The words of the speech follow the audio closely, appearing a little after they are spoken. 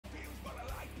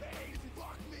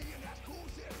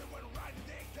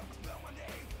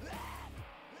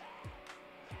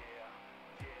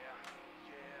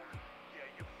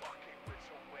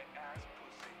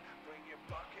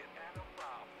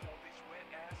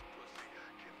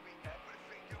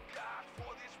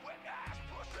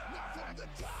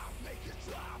the top, make it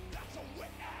drop. That's a wet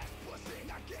ass pussy.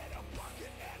 Now get a bucket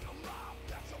and a mop.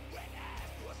 That's a wet ass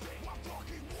pussy. I'm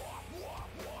talking wop, wop,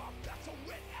 wop. That's a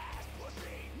wet ass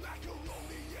pussy.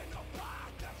 Macaroni in a pot.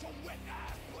 That's a wet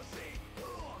ass pussy.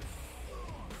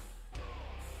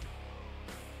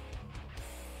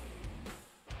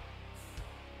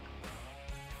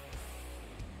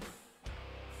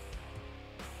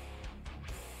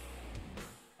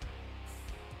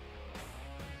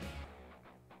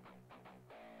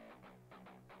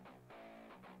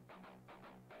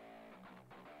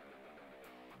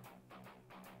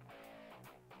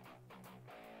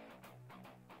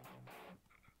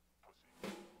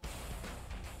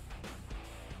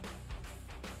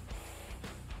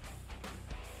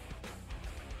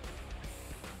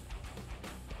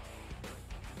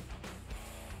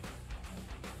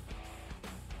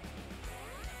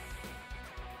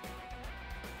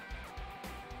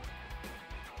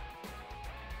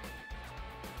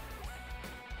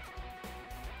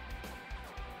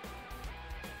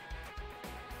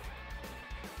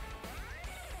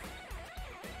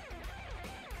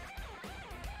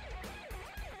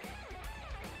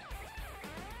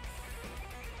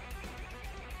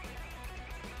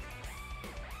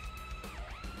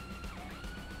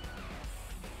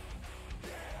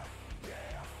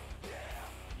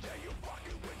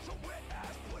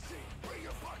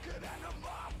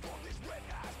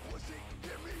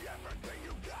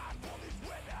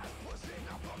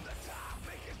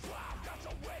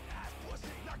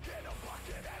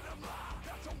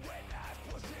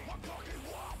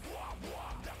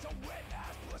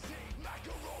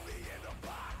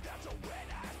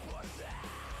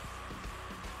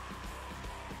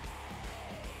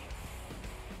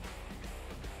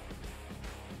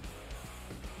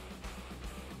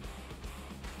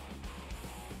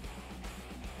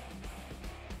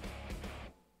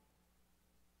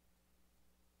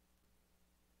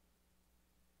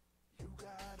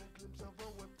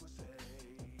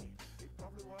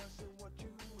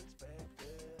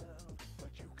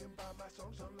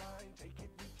 Songs online, take it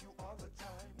with you all the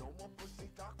time. No more pussy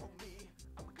talk for me.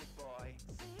 I'm a good boy.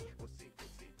 See? Pussy,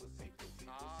 pussy, pussy, pussy.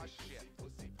 Ah, shit.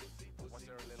 Pussy, pussy, pussy. Was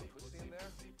there a little pussy in there?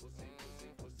 Pussy,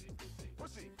 pussy,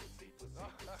 pussy.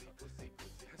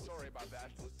 Sorry about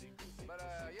that. But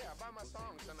yeah, buy my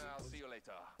songs and I'll see you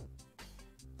later.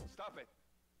 Stop it.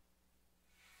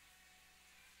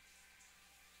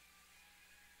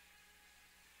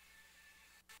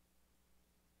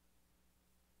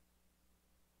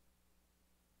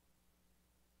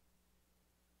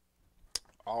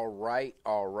 All right.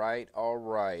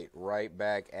 Right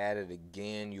back at it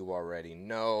again. You already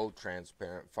know.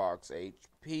 Transparent Fox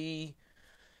HP.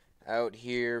 Out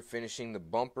here finishing the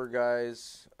bumper,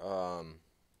 guys. Gonna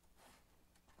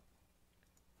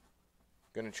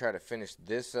try to finish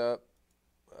this up.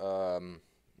 And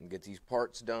get these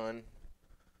parts done.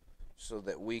 So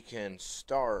that we can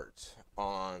start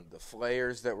on the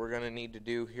flares that we're gonna need to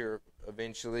do here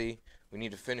eventually. We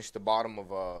need to finish the bottom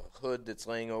of a hood that's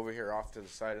laying over here off to the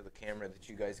side of the camera that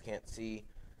you guys can't see,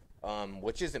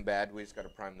 which isn't bad. We just got to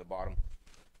prime the bottom.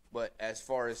 But as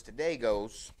far as today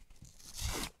goes,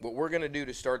 what we're going to do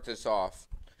to start this off,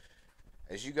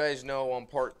 as you guys know, on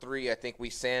part 3, I think we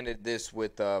sanded this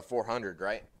with 400,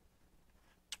 right?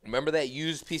 Remember that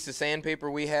used piece of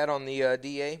sandpaper we had on the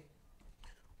DA?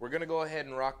 We're going to go ahead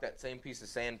and rock that same piece of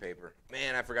sandpaper.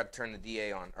 Man, I forgot to turn the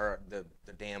DA on, or the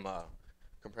damn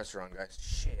compressor on, guys.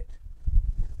 Shit.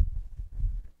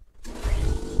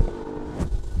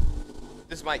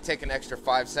 This might take an extra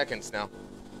 5 seconds now.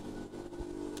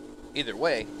 Either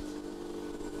way,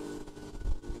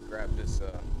 grab this.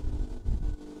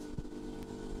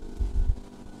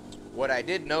 What I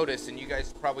did notice, and you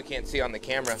guys probably can't see on the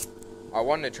camera, I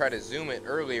wanted to try to zoom it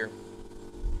earlier.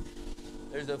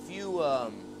 There's a few,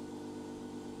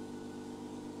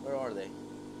 where are they?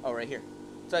 Oh, right here.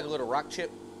 It's like a little rock chip.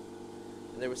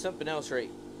 And there was something else right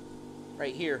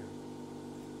here.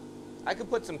 I could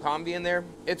put some combi in there.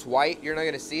 It's white. You're not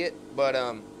going to see it.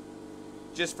 But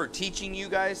just for teaching you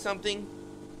guys something,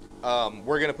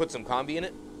 we're going to put some combi in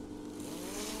it.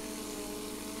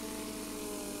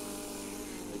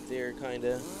 Right there, kind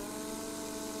of.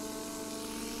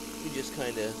 You just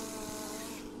kind of...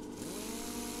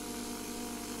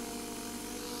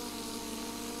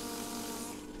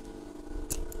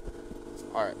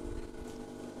 Alright.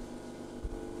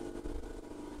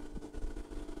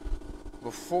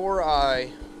 Before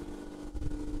I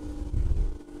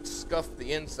scuff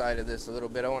the inside of this a little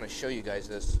bit, I want to show you guys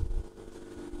this.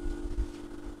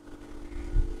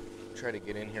 Try to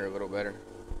get in here a little better.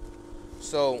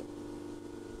 So,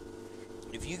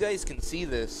 if you guys can see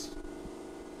this,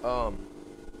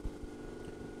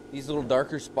 these little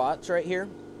darker spots right here,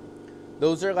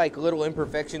 those are like little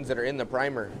imperfections that are in the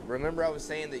primer. Remember I was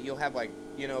saying that you'll have like,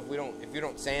 you know, if you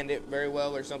don't sand it very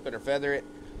well or something or feather it,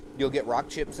 you'll get rock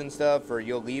chips and stuff, or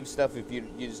you'll leave stuff if you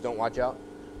just don't watch out.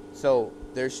 So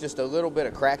there's just a little bit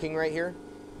of cracking right here.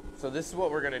 So this is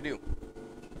what we're gonna do.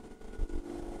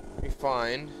 Let me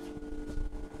find.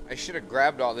 I should have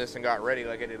grabbed all this and got ready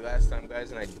like I did last time,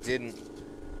 guys, and I didn't.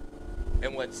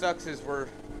 And what sucks is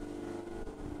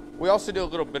we also do a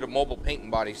little bit of mobile paint and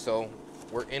body, so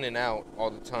we're in and out all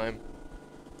the time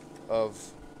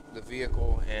of the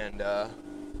vehicle and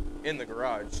in the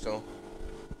garage, so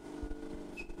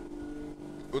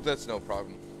but that's no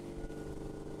problem.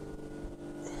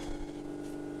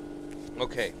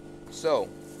 Okay, so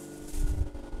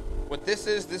what this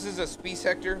is a Spies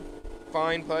Hector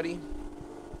fine putty.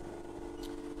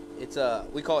 It's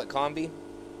we call it Combi.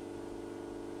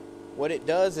 What it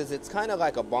does is it's kind of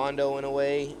like a Bondo in a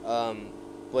way,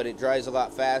 but it dries a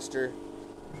lot faster.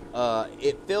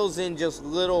 It fills in just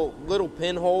little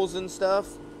pinholes and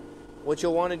stuff. What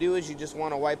you'll want to do is you just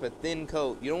want to wipe a thin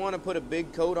coat. You don't want to put a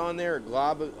big coat on there or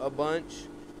glob a bunch.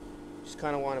 Just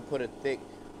kind of want to put a thick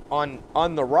on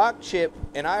the rock chip.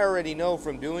 And I already know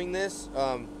from doing this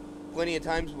plenty of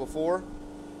times before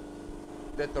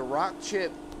that the rock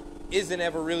chip isn't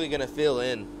ever really going to fill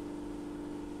in.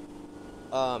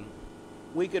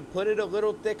 We could put it a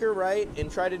little thicker, right,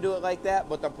 and try to do it like that,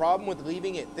 but the problem with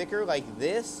leaving it thicker like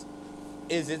this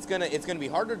is it's gonna be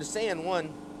harder to sand, one,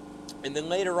 and then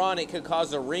later on it could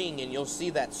cause a ring, and you'll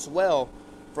see that swell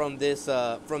from this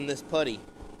putty.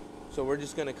 So we're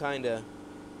just gonna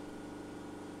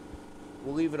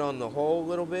we'll leave it on the hole a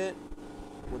little bit.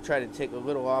 We'll try to take a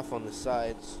little off on the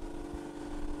sides.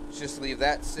 Just leave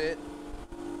that sit.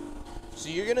 So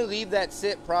you're gonna leave that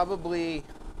sit probably,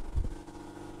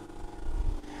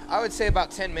 I would say,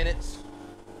 about 10 minutes.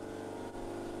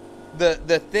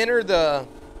 The thinner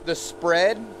the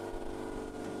spread,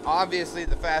 obviously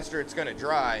the faster it's going to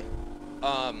dry.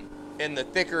 And the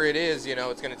thicker it is, you know,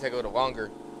 it's going to take a little longer.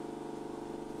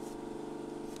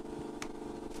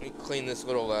 Let me clean this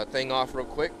little thing off real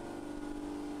quick.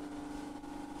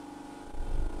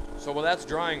 So while that's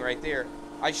drying right there,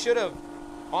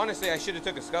 honestly, I should have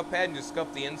took a scuff pad and just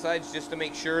scuffed the insides just to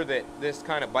make sure that this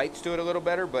kind of bites to it a little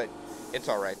better, but it's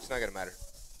all right. It's not going to matter.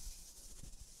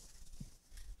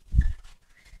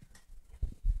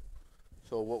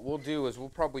 So what we'll do is we'll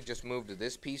probably just move to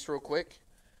this piece real quick.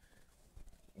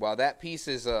 While that piece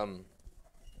is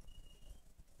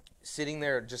sitting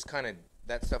there, just kind of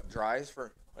that stuff dries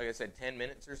for, like I said, 10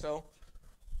 minutes or so,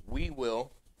 we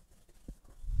will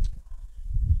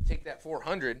take that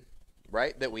 400,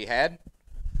 right, that we had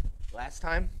last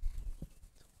time.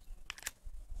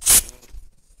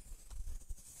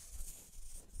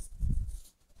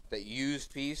 That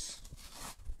used piece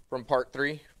from part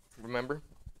 3, remember?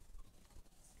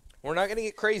 We're not going to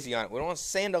get crazy on it. We don't want to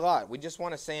sand a lot. We just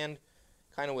want to sand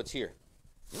kind of what's here.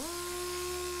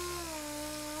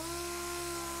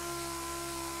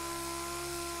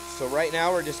 So right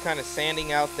now we're just kind of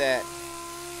sanding out that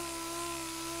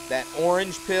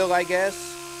orange pill, I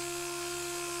guess,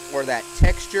 or that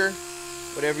texture,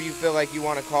 whatever you feel like you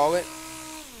want to call it.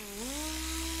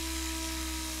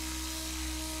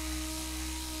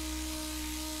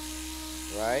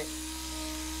 Right?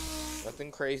 Nothing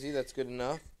crazy. That's good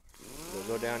enough. We'll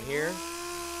go down here.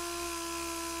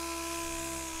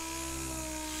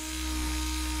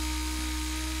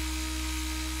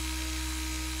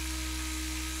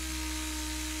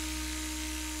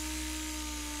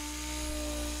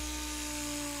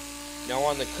 Now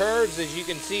on the curves, as you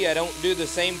can see, I don't do the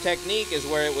same technique as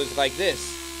where it was like this.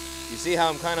 You see how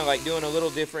I'm kind of like doing a little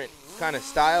different kind of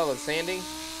style of sanding?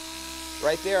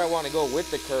 Right there, I want to go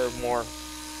with the curve more.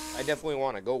 I definitely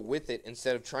want to go with it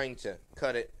instead of trying to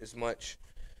cut it as much.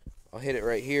 I'll hit it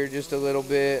right here just a little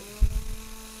bit.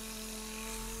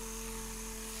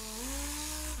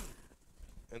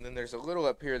 And then there's a little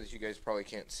up here that you guys probably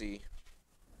can't see.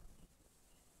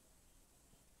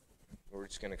 We're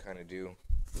just going to kind of do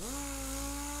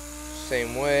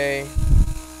same way.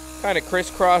 Kind of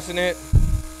crisscrossing it.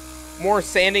 More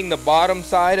sanding the bottom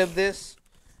side of this.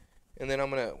 And then I'm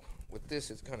going to, with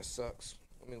this, it kind of sucks.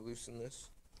 Let me loosen this.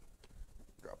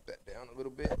 Drop that down a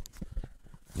little bit.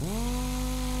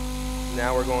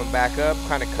 Now we're going back up,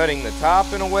 kind of cutting the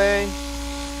top in a way,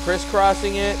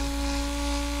 crisscrossing it.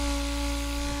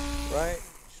 Right,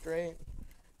 straight,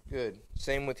 good.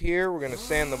 Same with here. We're going to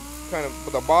sand the kind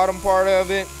of the bottom part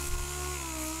of it,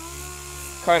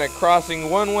 kind of crossing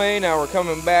one way. Now we're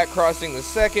coming back, crossing the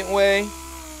second way.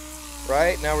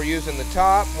 Right, now we're using the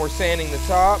top. We're sanding the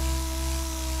top,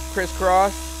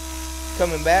 crisscross,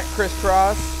 coming back,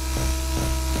 crisscross.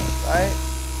 right?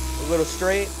 A little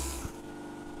straight.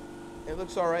 It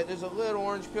looks all right. There's a little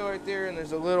orange peel right there, and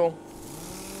there's a little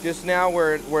just now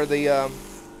where it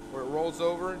rolls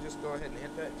over. Just go ahead and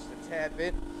hit that just a tad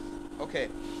bit. Okay.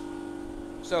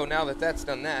 So now that that's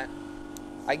done that,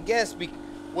 I guess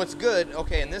what's good.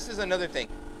 Okay, and this is another thing.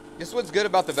 This is what's good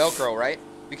about the Velcro, right?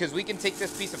 Because we can take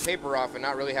this piece of paper off and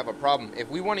not really have a problem. If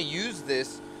we want to use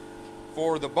this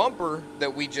for the bumper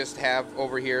that we just have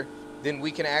over here, then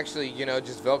we can actually, you know,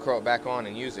 just Velcro it back on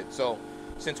and use it. So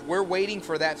since we're waiting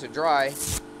for that to dry,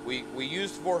 we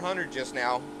used 400 just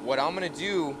now. What I'm gonna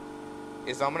do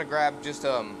is I'm gonna grab just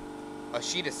a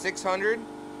sheet of 600,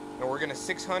 and we're gonna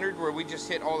 600 where we just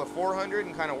hit all the 400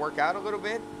 and kind of work out a little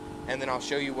bit, and then I'll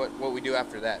show you what we do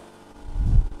after that.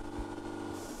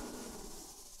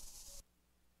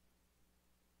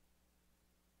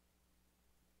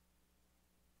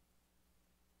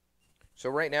 So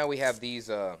right now we have these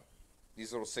little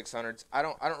 600s. I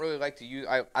don't really like to use.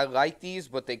 I like these,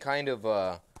 but they kind of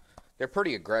they're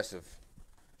pretty aggressive,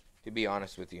 to be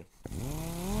honest with you.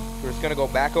 We're just gonna go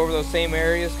back over those same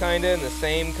areas, kind of in the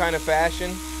same kind of fashion.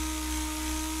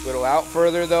 A little out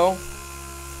further though.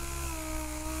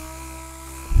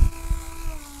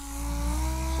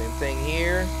 Same thing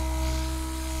here.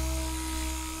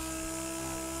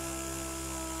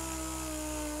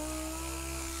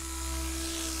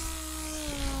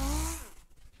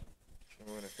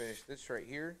 I'm gonna finish this right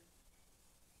here.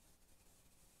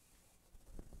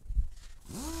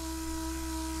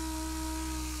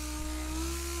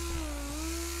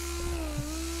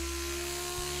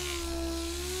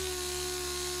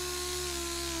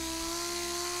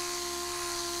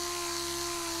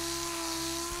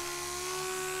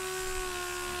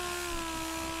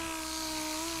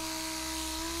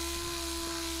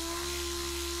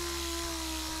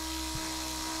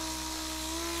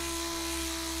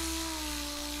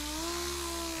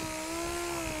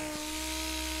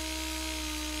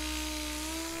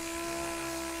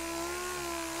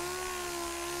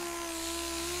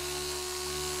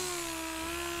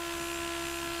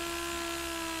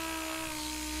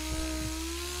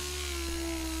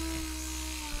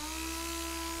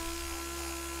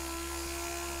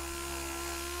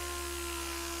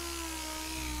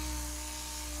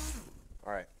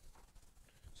 All right.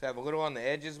 So I have a little on the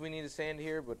edges we need to sand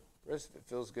here, but the rest of it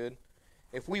feels good.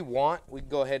 If we want, we can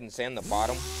go ahead and sand the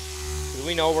bottom, because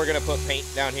we know we're going to put paint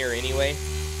down here anyway.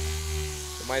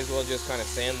 So might as well just kind of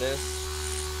sand this.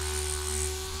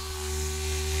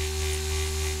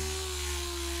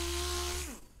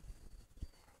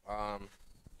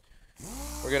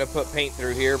 We're going to put paint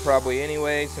through here probably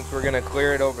anyway, since we're going to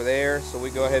clear it over there. So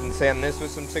we go ahead and sand this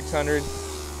with some 600.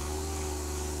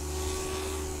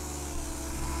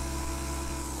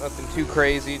 Nothing too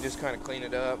crazy, just kind of clean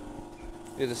it up.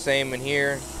 Do the same in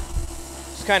here.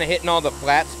 Just kind of hitting all the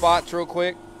flat spots real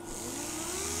quick.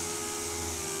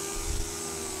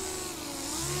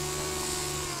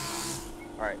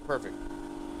 All right, perfect.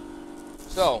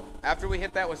 So, after we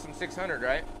hit that with some 600,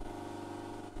 right?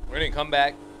 We're gonna come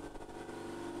back.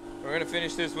 We're gonna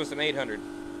finish this with some 800.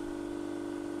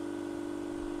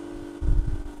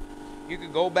 You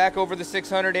could go back over the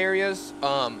 600 areas.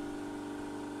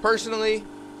 Personally,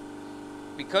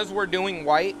 because we're doing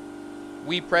white,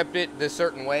 we prepped it this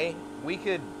certain way.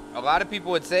 A lot of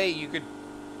people would say you could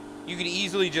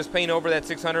easily just paint over that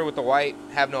 600 with the white,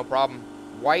 have no problem.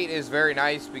 White is very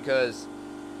nice because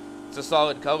it's a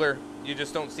solid color. You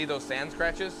just don't see those sand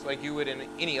scratches like you would in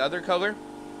any other color.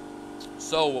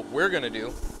 So what we're gonna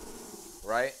do,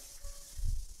 right?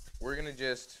 We're gonna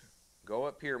just go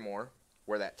up here more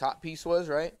where that top piece was,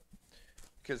 right?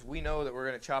 Because we know that we're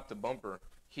gonna chop the bumper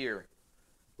here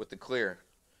with the clear.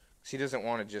 He doesn't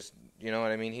want to just, you know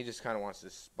what I mean? He just kind of wants to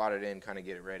spot it in, kind of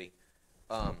get it ready.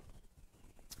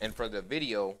 And for the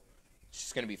video, it's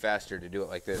just going to be faster to do it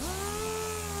like this.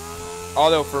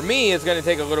 Although for me, it's going to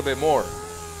take a little bit more.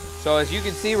 So as you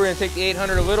can see, we're going to take the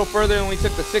 800 a little further than we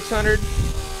took the 600.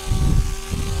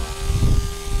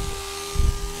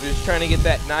 We're just trying to get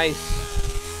that nice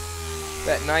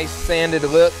sanded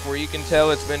look where you can tell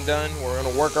it's been done. We're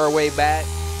going to work our way back.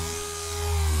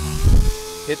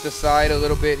 Hit the side a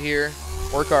little bit here.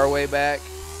 Work our way back.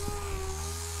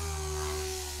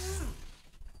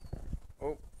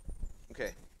 Oh,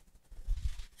 okay.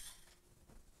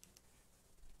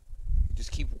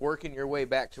 Just keep working your way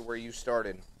back to where you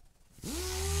started.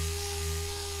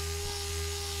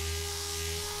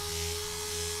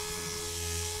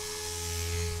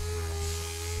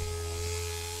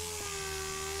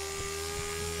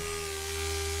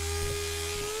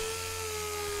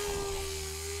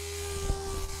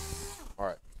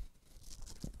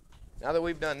 Now that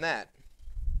we've done that,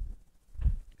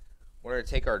 we're going to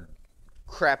take our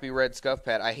crappy red scuff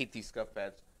pad. I hate these scuff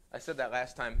pads. I said that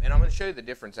last time, and I'm going to show you the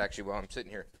difference actually while I'm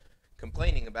sitting here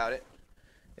complaining about it.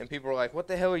 And people are like, what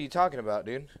the hell are you talking about,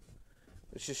 dude?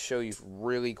 Let's just show you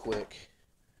really quick.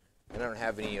 And I don't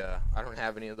have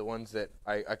any of the ones that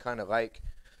I kind of like.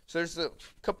 So there's a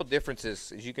couple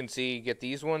differences. As you can see, you get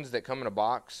these ones that come in a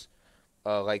box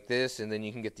like this, and then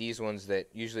you can get these ones that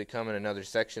usually come in another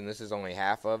section. This is only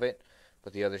half of it,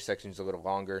 but the other section's a little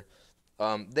longer.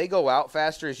 They go out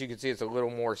faster. As you can see, it's a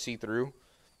little more see-through.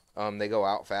 They go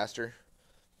out faster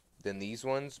than these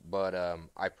ones, but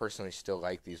I personally still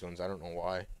like these ones. I don't know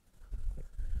why.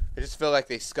 I just feel like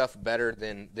they scuff better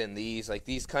than these. Like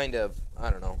these kind of, I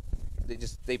don't know.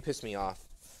 They piss me off.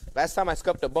 Last time I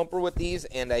scuffed a bumper with these,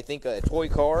 and I think a toy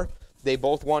car, they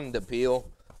both wanted to peel,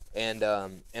 and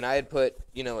I had put,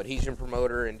 you know, adhesion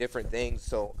promoter and different things.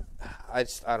 So I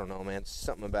don't know, man.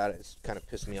 Something about it kind of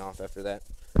pissed me off after that.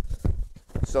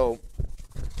 So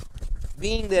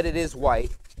being that it is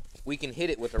white, we can hit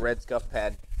it with a red scuff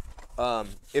pad.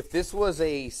 If this was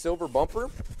a silver bumper,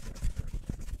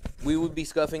 we would be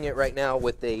scuffing it right now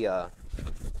with a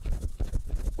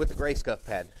gray scuff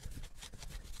pad.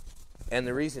 And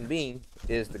the reason being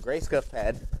is the gray scuff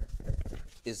pad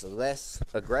is less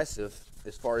aggressive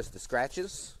as far as the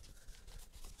scratches.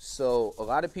 So a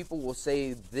lot of people will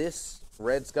say this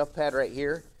red scuff pad right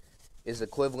here is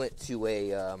equivalent to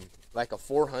a like a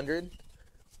 400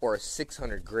 or a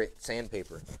 600 grit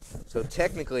sandpaper. So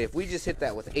technically, if we just hit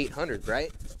that with 800,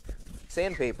 right,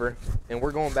 sandpaper, and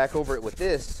we're going back over it with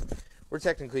this, we're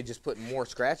technically just putting more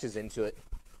scratches into it.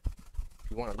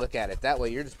 If you want to look at it that way,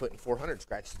 you're just putting 400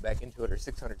 scratches back into it, or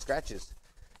 600 scratches,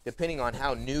 depending on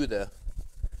how new the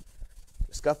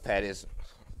scuff pad is.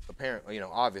 Apparently, you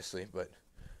know, obviously, but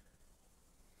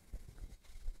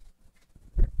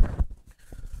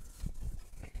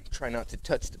try not to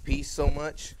touch the piece so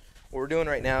much. What we're doing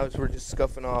right now is we're just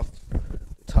scuffing off the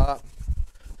top,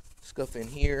 scuffing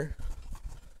here,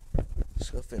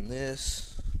 scuffing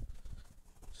this,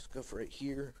 scuff right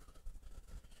here.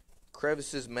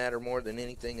 Crevices matter more than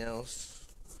anything else.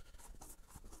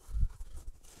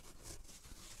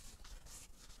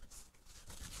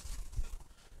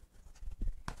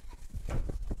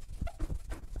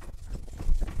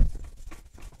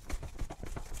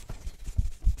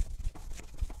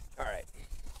 Alright.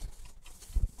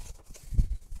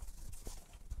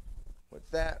 With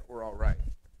that, we're all right.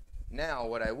 Now,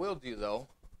 what I will do, though,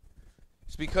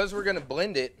 is because we're going to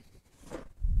blend it,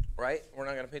 right? We're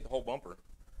not going to paint the whole bumper.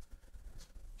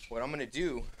 What I'm going to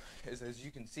do is, as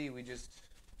you can see, we just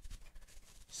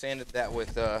sanded that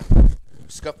with,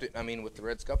 scuffed it, with the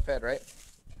red scuff pad, right?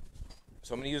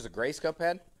 So I'm going to use a gray scuff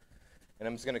pad, and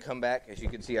I'm just going to come back. As you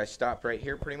can see, I stopped right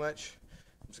here pretty much.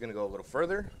 I'm just going to go a little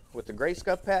further with the gray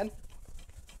scuff pad.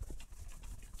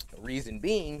 The reason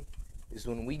being is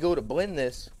when we go to blend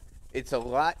this, it's a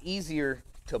lot easier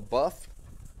to buff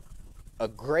a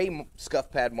gray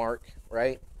scuff pad mark,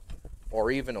 right? Or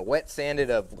even a wet sanded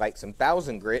of like some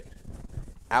 1000 grit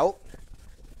out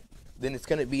than it's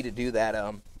going to be to do that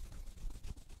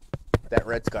that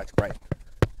red Scotch-Brite.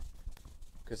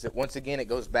 Because once again, it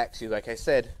goes back to, like I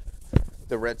said,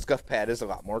 the red scuff pad is a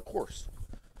lot more coarse.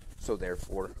 So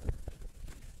therefore,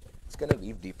 it's going to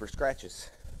leave deeper scratches.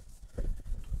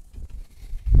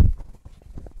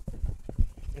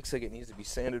 Looks like it needs to be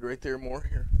sanded right there more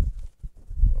here.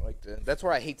 I like that. That's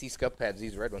why I hate these scuff pads,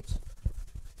 these red ones.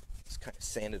 Just kind of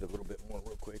sand it a little bit more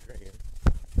real quick right here.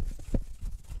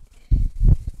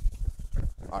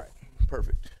 Alright,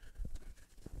 perfect.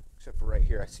 Except for right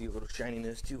here, I see a little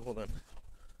shininess too. Hold on.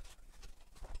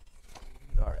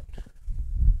 Alright,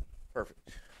 perfect.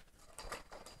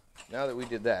 Now that we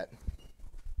did that,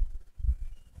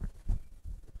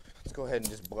 let's go ahead and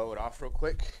just blow it off real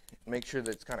quick. Make sure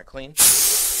that it's kind of clean.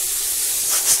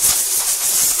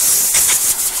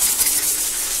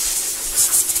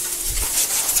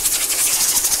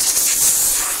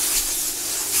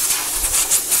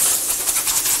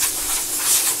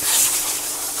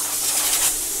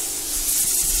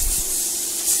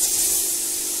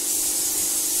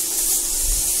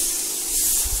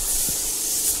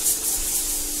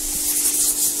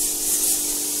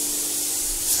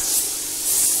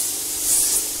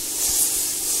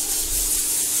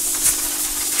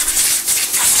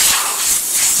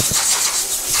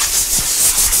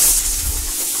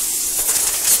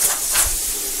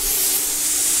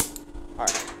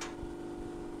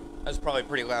 That's probably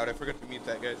pretty loud. I forgot to mute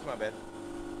that, guys. My bad.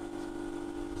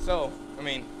 So,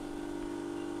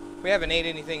 we haven't ate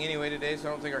anything anyway today, so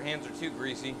I don't think our hands are too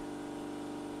greasy.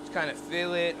 Just kind of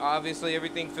feel it. Obviously,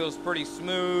 everything feels pretty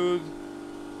smooth.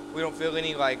 We don't feel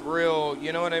any like real,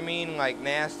 you know what I mean? Like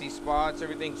nasty spots,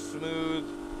 everything's smooth.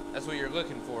 That's what you're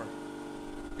looking for.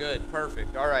 Good,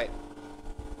 perfect. All right.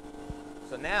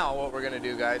 So now what we're gonna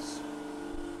do, guys,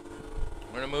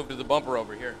 we're gonna move to the bumper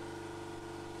over here.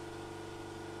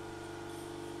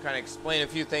 Kind of explain a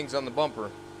few things on the bumper.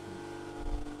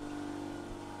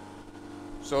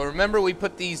 So remember we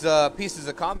put these pieces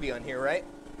of combi on here, right?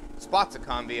 Spots of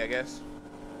combi, I guess.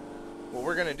 What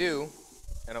we're gonna do,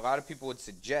 and a lot of people would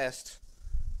suggest,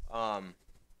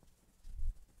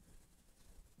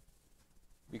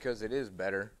 because it is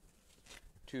better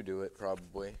to do it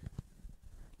probably.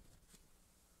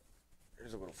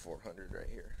 There's a little 400 right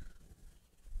here.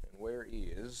 And where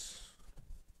is,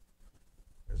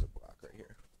 there's a block right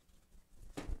here.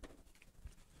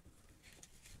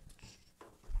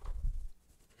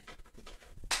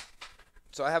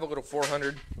 So I have a little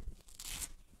 400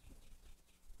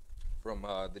 from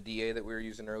the DA that we were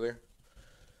using earlier,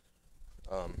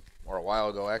 or a while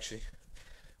ago actually.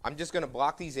 I'm just going to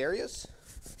block these areas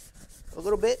a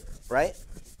little bit, right?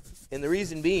 And the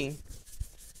reason being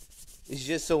is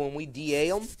just so when we DA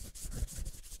them,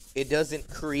 it doesn't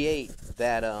create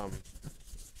that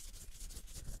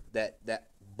that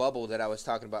bubble that I was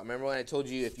talking about. Remember when I told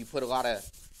you if you put a lot of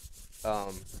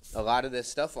this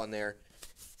stuff on there,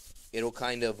 it'll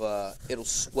kind of it'll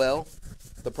swell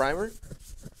the primer.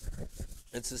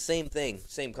 It's the same thing,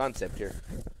 same concept here.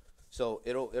 So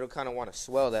it'll kind of want to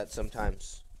swell that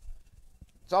sometimes.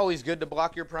 It's always good to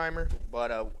block your primer,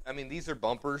 but I mean these are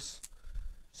bumpers,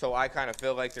 so I kind of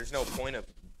feel like there's no point of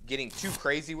getting too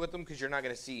crazy with them because you're not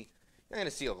gonna see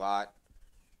a lot.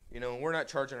 You know, we're not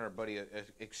charging our buddy an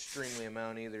extremely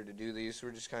amount either to do these.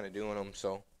 We're just kind of doing them,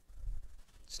 so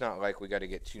it's not like we got to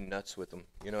get too nuts with them.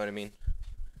 You know what I mean?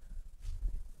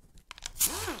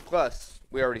 Plus,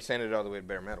 we already sanded it all the way to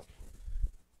bare metal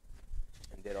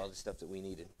and did all the stuff that we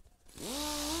needed.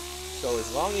 So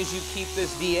as long as you keep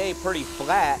this DA pretty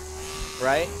flat,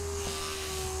 right,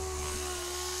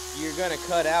 you're going to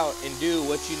cut out and do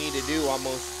what you need to do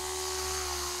almost.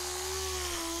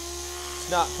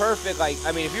 It's not perfect. Like,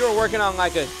 I mean, if you were working on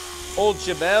like a old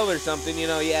Chevelle or something, you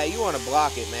know, yeah, you want to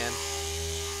block it, man.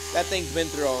 That thing's been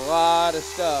through a lot of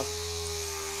stuff.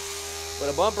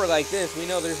 But a bumper like this, we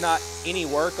know there's not any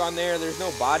work on there. There's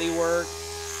no body work.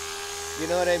 You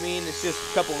know what I mean? It's just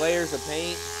a couple layers of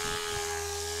paint.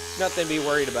 Nothing to be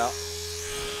worried about.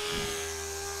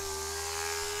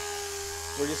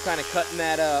 We're just kind of cutting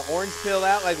that orange peel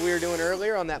out like we were doing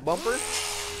earlier on that bumper.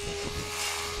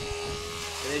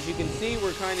 And as you can see,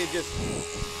 we're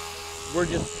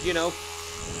just, you know,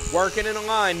 working in a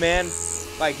line, man.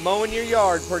 Like mowing your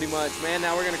yard pretty much, man.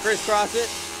 Now we're going to crisscross it.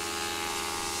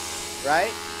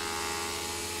 Right?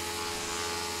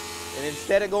 And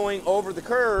instead of going over the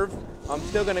curve, I'm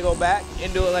still going to go back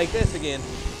and do it like this again.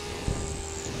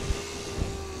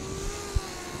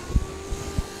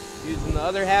 Using the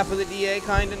other half of the DA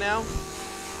kind of now.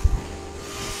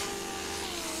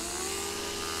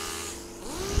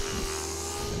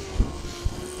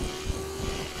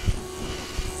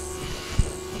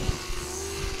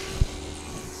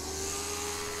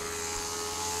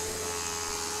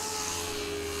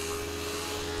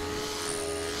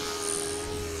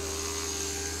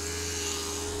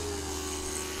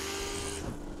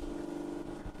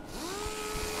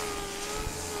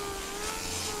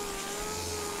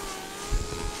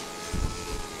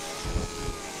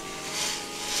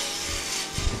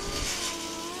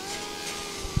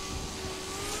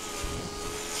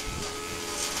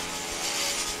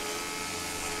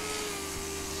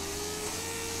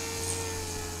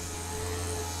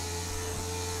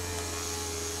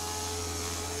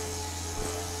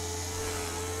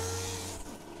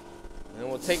 And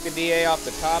we'll take the DA off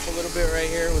the top a little bit right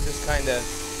here. We'll just kind of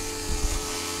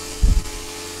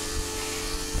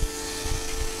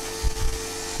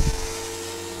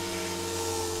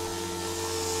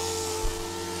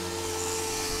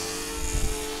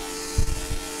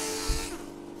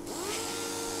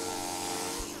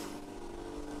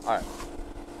Alright.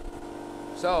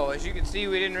 So as you can see,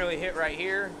 we didn't really hit right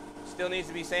here. Still needs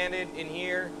to be sanded in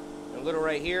here, a little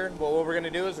right here. But what we're going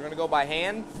to do is we're going to go by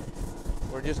hand.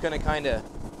 We're just going to kind of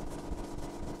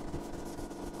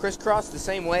crisscross the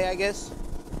same way, I guess.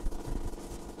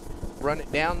 Run it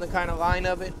down the kind of line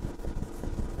of it.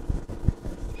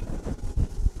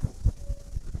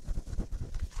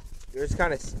 We're just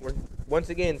kind of, we're once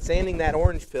again sanding that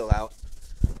orange peel out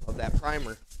of that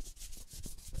primer.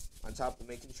 On top of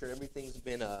making sure everything's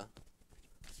been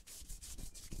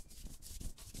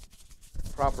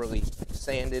properly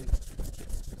sanded,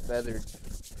 feathered.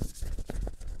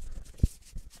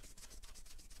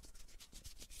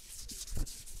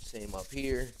 Same up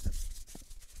here.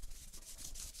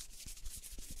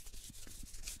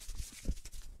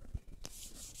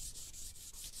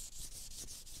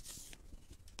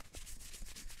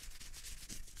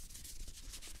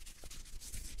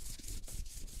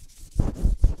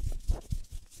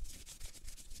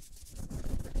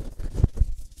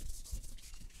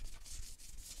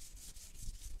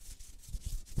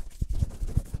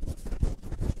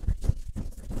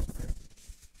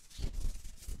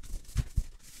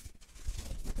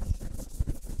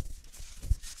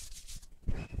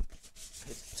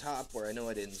 top where I know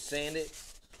I didn't sand it.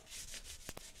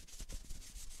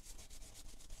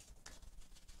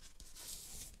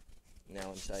 Now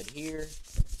inside here.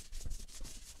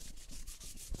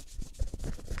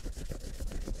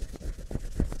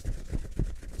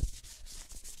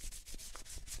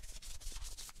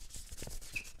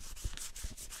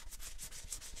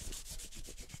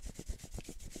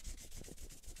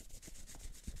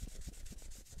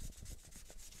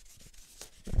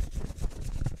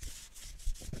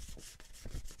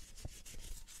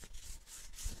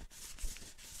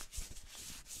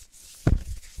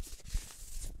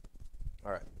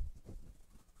 All right.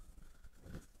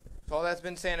 So all that's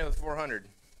been sanded with 400.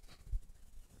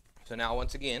 So now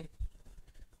once again,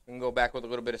 we can go back with a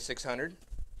little bit of 600.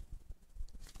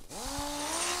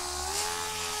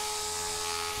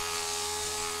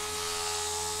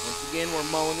 Once again,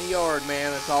 we're mowing the yard,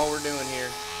 man. That's all we're doing here.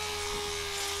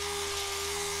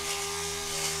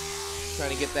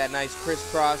 Trying to get that nice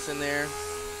crisscross in there.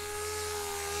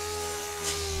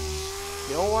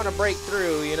 You don't want to break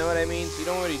through, you know what I mean? So you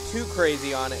don't want to be too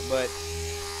crazy on it, but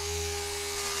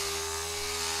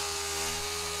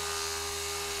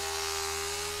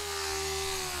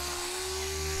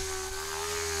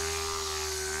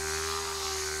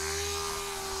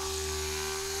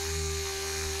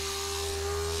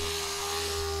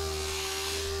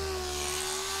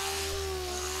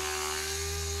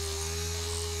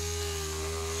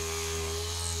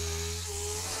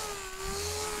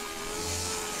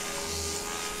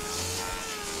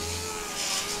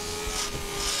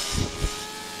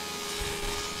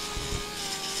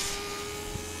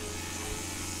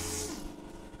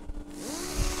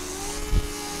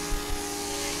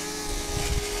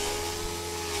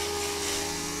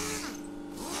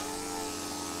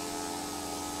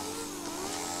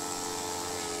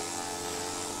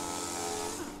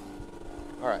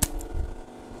alright.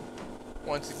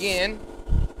 Once again,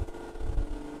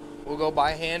 we'll go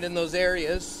by hand in those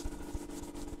areas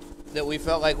that we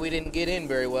felt like we didn't get in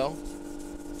very well.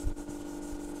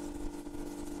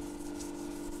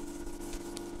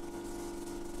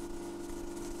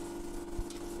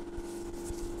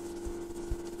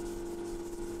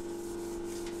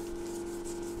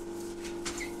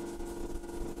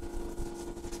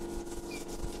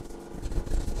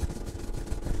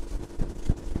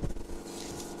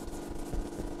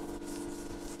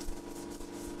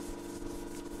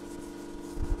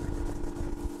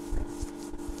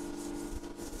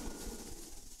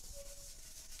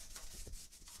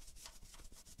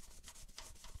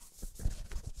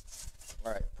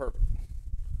 Alright, perfect.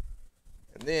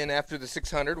 And then after the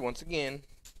 600, once again,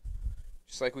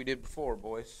 just like we did before,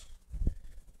 boys,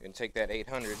 we're going to take that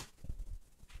 800.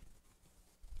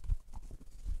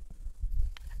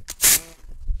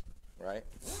 Right?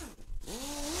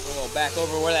 We'll go back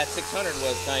over where that 600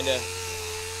 was, kind of.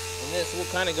 And this will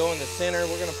kind of go in the center.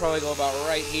 We're going to probably go about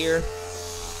right here.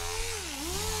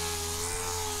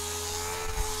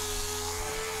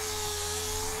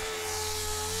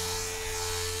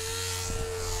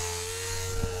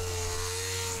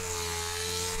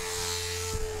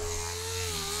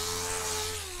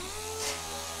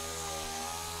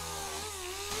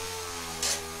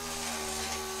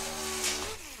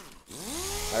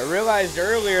 I realized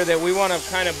earlier that we want to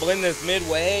kind of blend this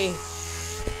midway.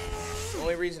 The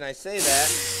only reason I say that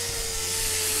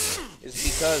is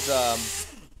because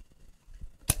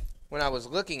when I was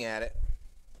looking at it,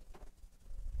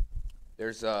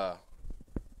 there's see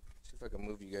if I can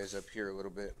move you guys up here a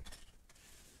little bit.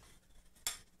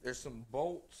 There's some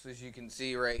bolts, as you can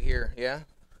see right here, yeah?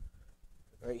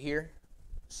 Right here.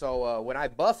 So when I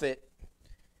buff it,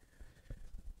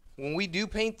 when we do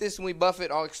paint this and we buff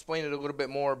it, I'll explain it a little bit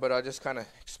more, but I'll just kind of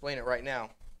explain it right now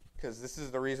because this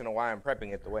is the reason why I'm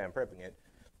prepping it the way I'm prepping it.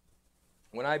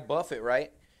 When I buff it,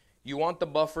 right, you want the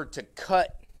buffer to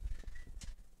cut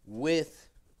with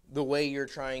the way you're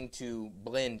trying to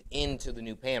blend into the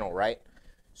new panel, right?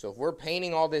 So if we're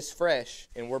painting all this fresh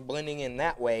and we're blending in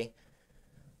that way,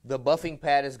 the buffing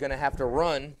pad is going to have to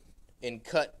run and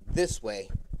cut this way.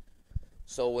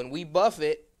 So when we buff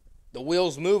it, the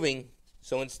wheel's moving.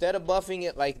 So instead of buffing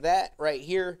it like that right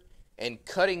here and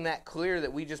cutting that clear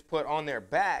that we just put on there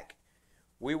back,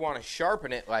 we want to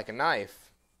sharpen it like a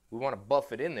knife. We want to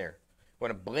buff it in there. We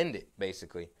want to blend it,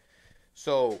 basically.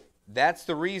 So that's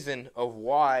the reason of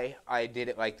why I did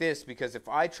it like this, because if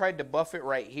I tried to buff it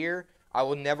right here,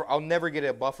 I'll never get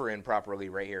a buffer in properly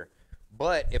right here.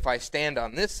 But if I stand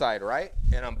on this side, right,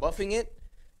 and I'm buffing it,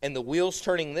 and the wheel's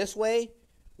turning this way,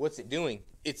 what's it doing?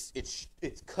 It's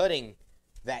cutting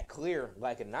that clear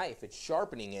like a knife. It's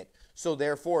sharpening it, so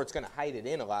therefore it's going to hide it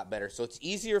in a lot better. So it's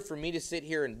easier for me to sit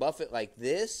here and buff it like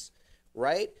this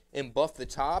right, and buff the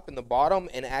top and the bottom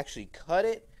and actually cut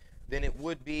it than it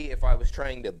would be if I was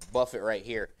trying to buff it right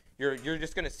here. You're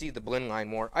just going to see the blend line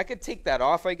more. I could take that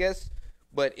off, I guess,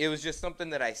 but it was just something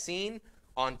that I seen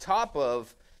on top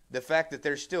of the fact that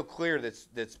there's still clear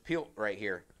that's peeled right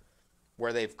here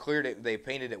where they've cleared it. They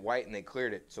painted it white and they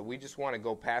cleared it. So we just want to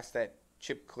go past that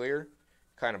chip clear,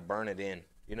 kind of burn it in.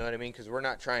 You know what I mean? Because we're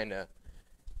not trying to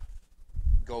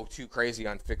go too crazy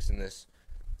on fixing this.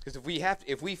 Because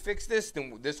if we fix this,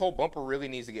 then this whole bumper really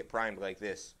needs to get primed like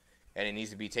this, and it needs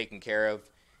to be taken care of.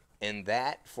 And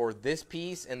that for this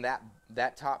piece and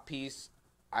that top piece,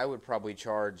 I would probably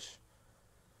charge.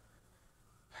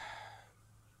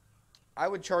 I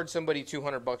would charge somebody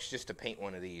 $200 just to paint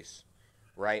one of these,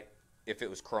 right? If it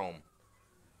was chrome.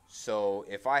 So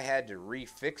if I had to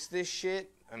refix this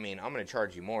shit, I mean, I'm gonna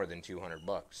charge you more than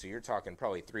 $200. So you're talking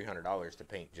probably $300 to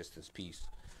paint just this piece,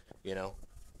 you know,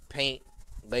 paint,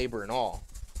 labor, and all.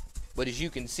 But as you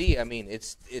can see, I mean,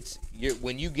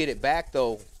 when you get it back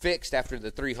though, fixed after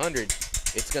the 300,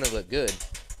 it's gonna look good.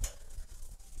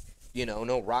 You know,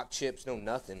 no rock chips, no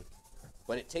nothing.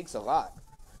 But it takes a lot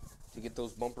to get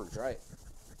those bumpers right.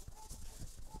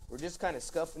 We're just kind of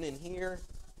scuffing in here,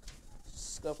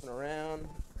 scuffing around.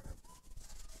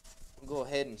 We'll go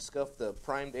ahead and scuff the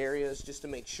primed areas just to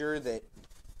make sure that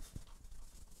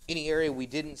any area we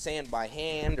didn't sand by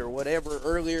hand or whatever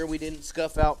earlier we didn't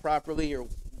scuff out properly or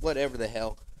whatever the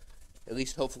hell. At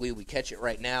least hopefully we catch it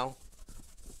right now.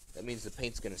 That means the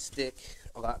paint's going to stick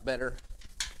a lot better.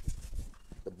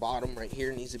 The bottom right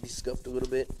here needs to be scuffed a little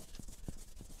bit.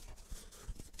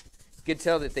 You can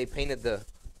tell that they painted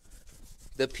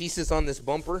the pieces on this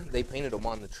bumper, they painted them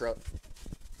on the truck.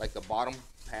 Like the bottom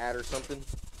pad or something.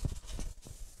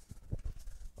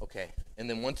 Okay, and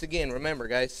then once again, remember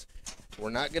guys,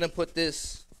 we're not going to put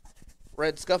this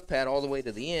red scuff pad all the way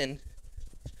to the end.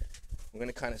 We're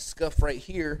going to kind of scuff right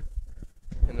here,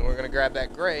 and then we're going to grab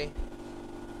that gray,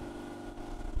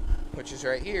 which is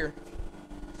right here,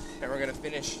 and we're going to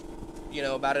finish, you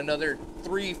know, about another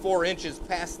 3-4 inches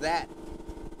past that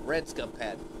red scuff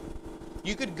pad.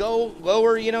 You could go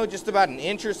lower, you know, just about an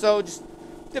inch or so. Just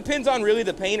depends on really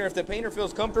the painter. If the painter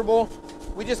feels comfortable,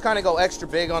 we just kind of go extra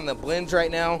big on the blends right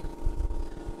now,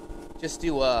 just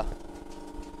to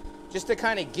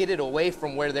kind of get it away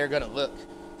from where they're gonna look.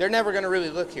 They're never gonna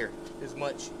really look here as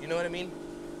much. You know what I mean?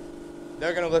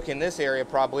 They're gonna look in this area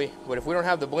probably, but if we don't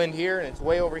have the blend here and it's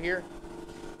way over here,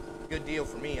 good deal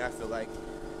for me. I feel like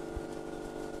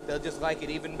they'll just like it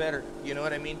even better. You know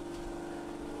what I mean?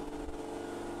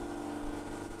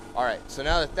 All right, so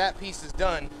now that that piece is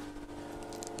done,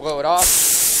 blow it off.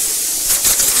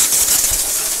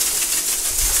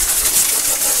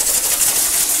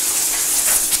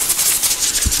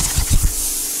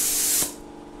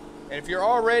 And if you're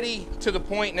already to the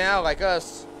point now, like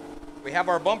us, we have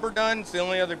our bumper done. It's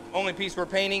the only piece we're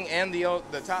painting, and the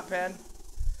top pad.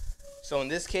 So in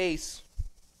this case,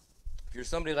 if you're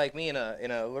somebody like me in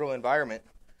a little environment,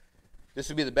 this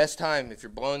would be the best time. If you're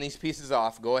blowing these pieces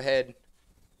off, go ahead,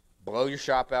 blow your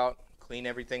shop out, clean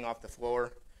everything off the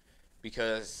floor,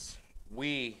 because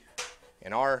we,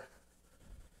 in our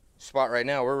spot right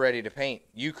now, we're ready to paint.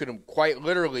 You could quite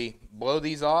literally blow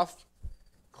these off,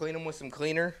 clean them with some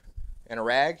cleaner and a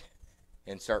rag,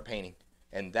 and start painting.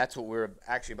 And that's what we're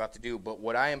actually about to do. But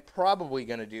what I am probably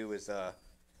going to do is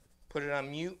put it on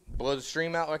mute, blow the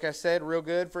stream out, like I said, real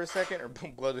good for a second, or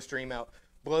blow the stream out.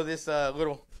 Blow this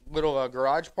little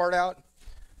garage part out,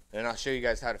 and I'll show you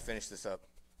guys how to finish this up.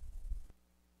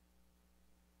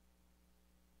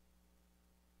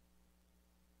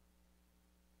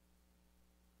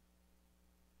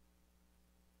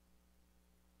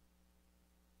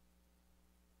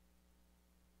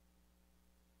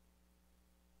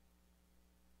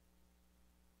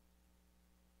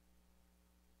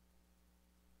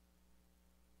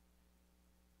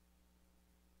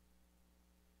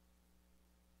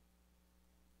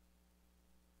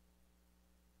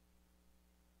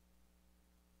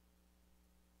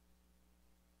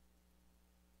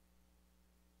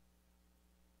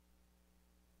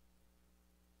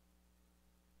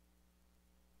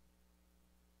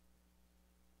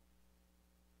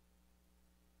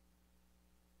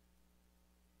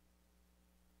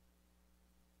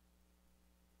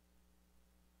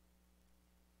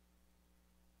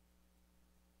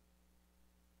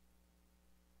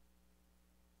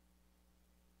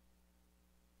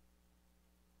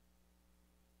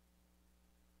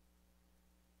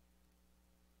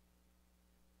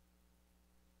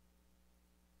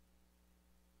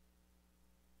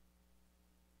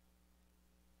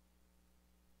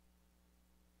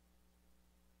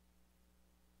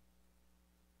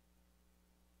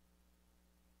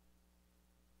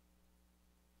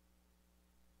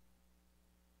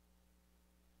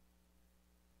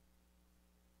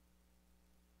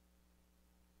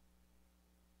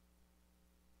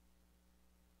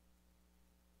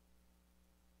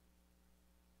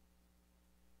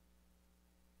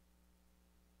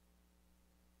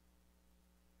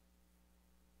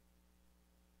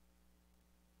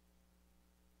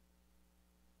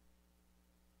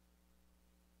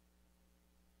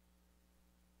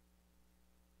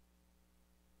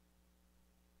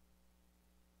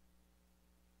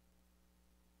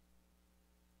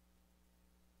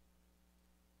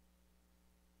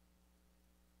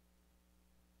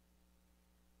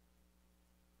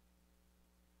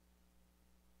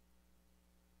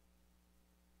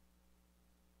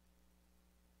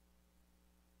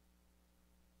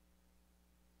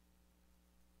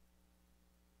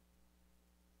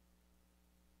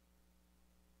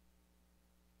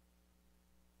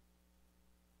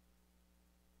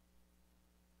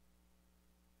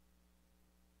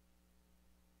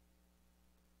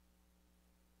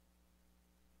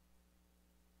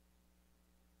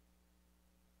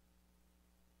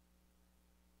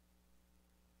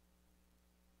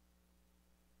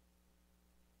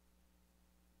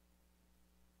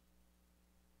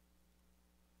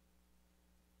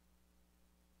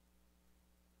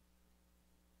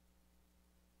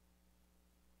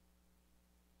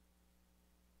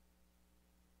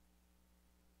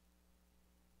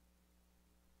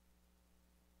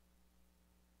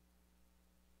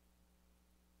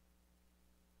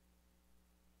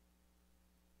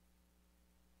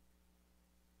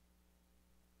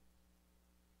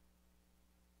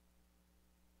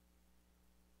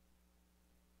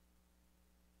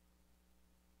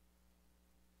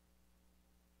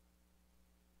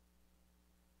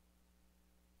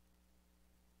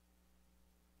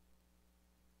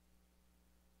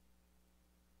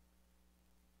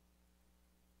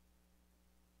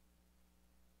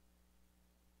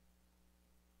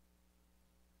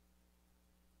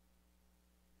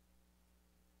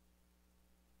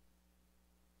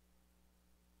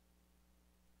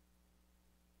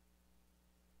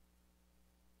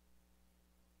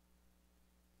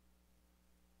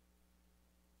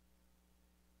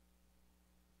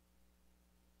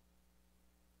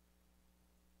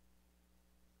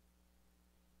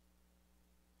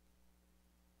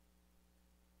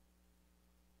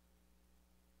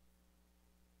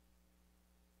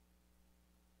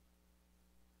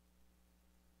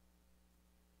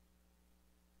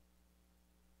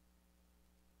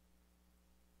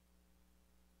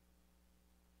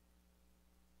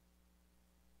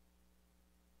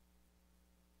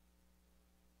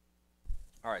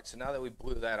 All right, so now that we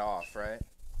blew that off, right?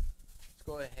 Let's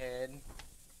go ahead.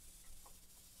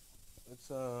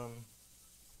 Let's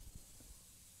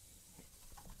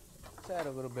add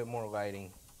a little bit more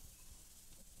lighting.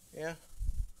 Yeah.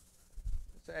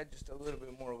 Let's add just a little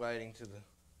bit more lighting to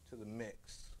the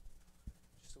mix,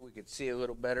 just so we could see a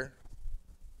little better.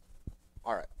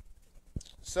 All right.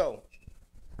 So,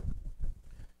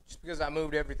 just because I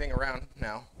moved everything around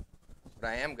now, what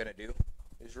I am gonna do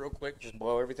is real quick just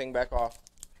blow everything back off.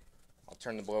 I'll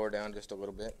turn the blower down just a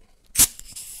little bit.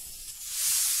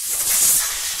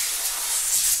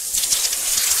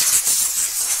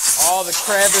 All the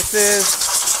crevices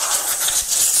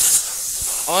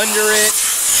under it,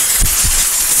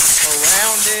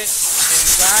 around it,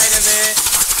 inside of it,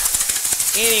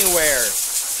 anywhere.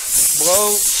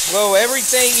 Blow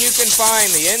everything you can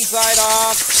find, the inside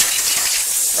off,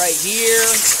 right here,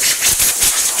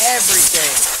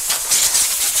 everything.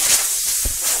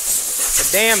 The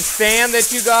damn stand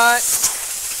that you got,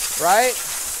 right?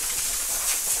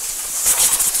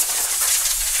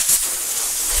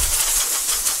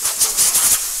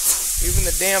 Even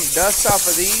the damn dust off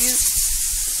of these.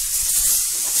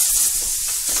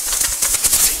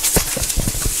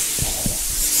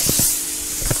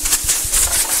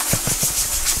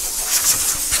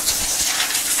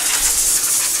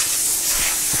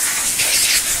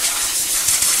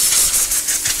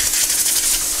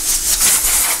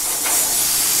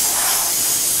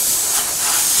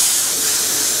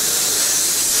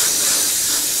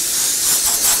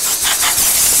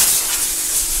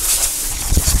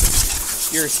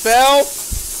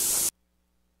 Yourself.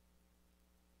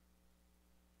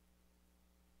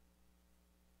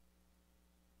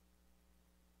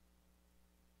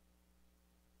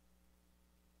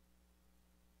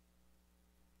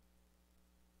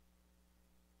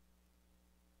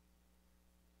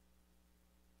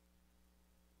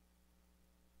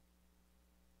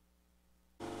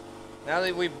 Now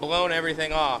that we've blown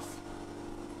everything off,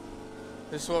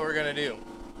 this is what we're gonna do.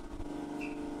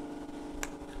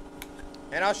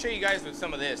 And I'll show you guys with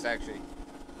some of this, actually.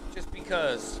 Just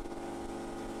because.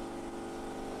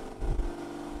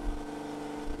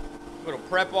 Little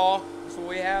prep all. That's what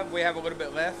we have. We have a little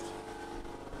bit left.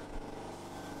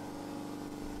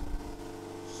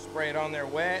 Spray it on there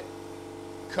wet.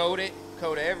 Coat it.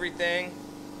 Coat everything.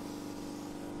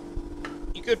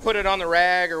 You could put it on the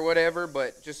rag or whatever,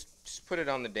 but just put it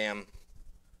on the damn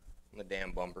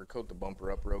bumper. Coat the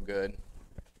bumper up real good.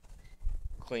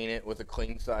 Clean it with a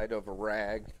clean side of a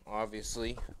rag,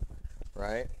 obviously,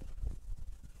 right?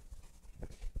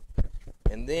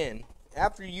 And then,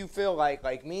 after you feel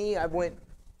like me, I went,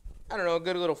 I don't know, a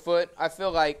good little foot. I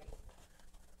feel like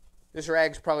this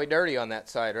rag's probably dirty on that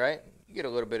side, right? You get a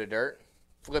little bit of dirt,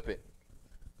 flip it.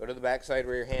 Go to the back side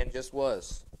where your hand just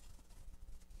was,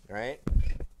 right?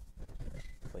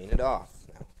 Clean it off.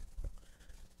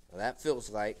 Now that feels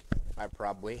like I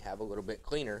probably have a little bit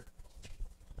cleaner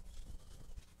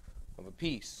of a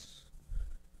piece.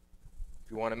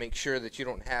 If you want to make sure that you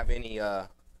don't have any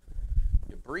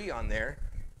debris on there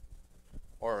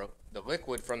or the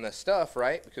liquid from the stuff,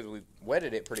 right? Because we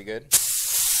wetted it pretty good.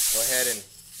 Go ahead and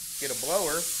get a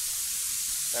blower.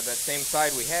 Have that same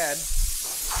side we had.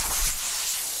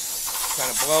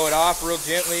 Kind of blow it off real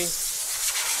gently.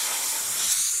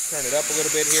 Turn it up a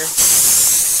little bit here.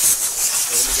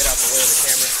 So let me get out the way of the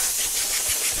camera.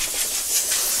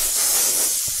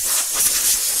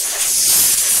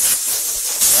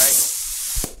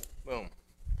 Boom.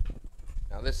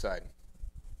 Now this side.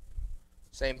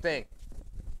 Same thing.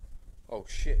 Oh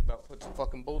shit, about to put some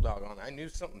fucking Bulldog on. I knew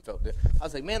something felt different. I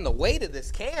was like, man, the weight of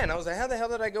this can. I was like, how the hell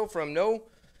did I go from no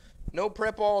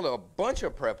prep all to a bunch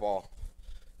of prep all?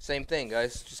 Same thing,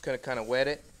 guys. Just gonna kind of wet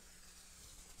it.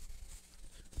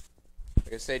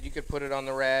 Like I said, you could put it on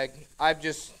the rag. I've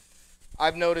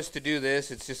noticed to do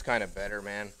this, it's just kind of better,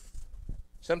 man.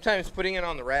 Sometimes putting it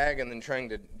on the rag and then trying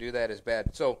to do that is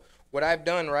bad. So what I've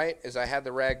done, right, is I had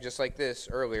the rag just like this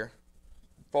earlier,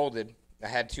 folded. I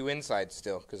had two insides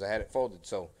still because I had it folded.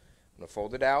 So I'm going to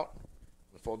fold it out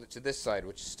and fold it to this side,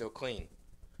 which is still clean.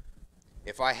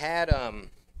 If I had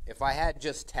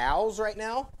just towels right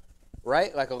now,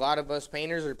 right, like a lot of us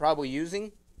painters are probably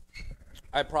using,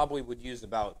 I probably would use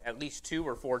about at least 2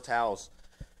 or 4 towels,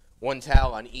 1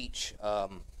 towel on each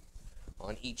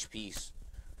piece,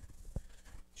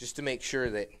 just to make sure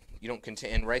that you don't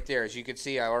contain. And right there, as you can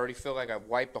see, I already feel like I've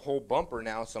wiped the whole bumper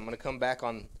now, so I'm going to come back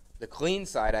on the clean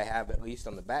side I have, at least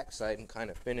on the back side, and kind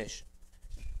of finish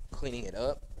cleaning it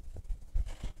up.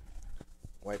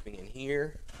 Wiping in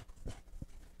here.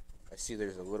 I see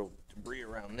there's a little debris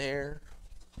around there.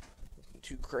 Nothing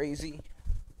too crazy.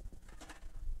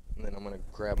 And then I'm going to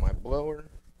grab my blower,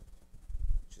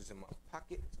 which is in my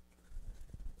pocket.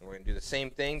 And we're going to do the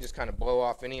same thing, just kind of blow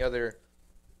off any other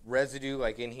residue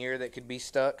like in here that could be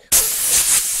stuck.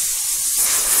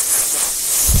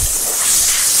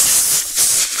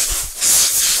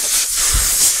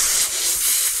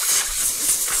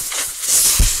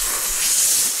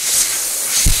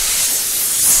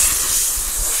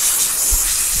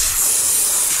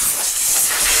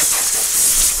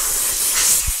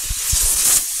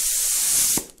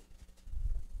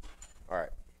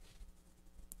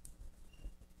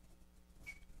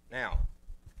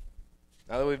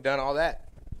 Now that we've done all that,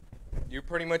 you're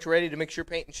pretty much ready to mix your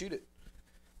paint and shoot it.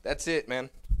 That's it, man.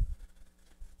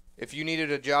 If you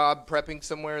needed a job prepping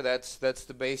somewhere, that's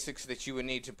the basics that you would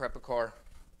need to prep a car.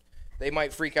 They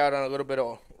might freak out on a little bit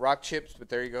of rock chips, but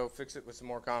there you go. Fix it with some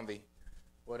more Convy.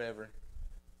 Whatever.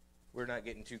 We're not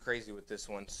getting too crazy with this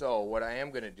one. So what I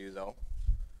am going to do, though,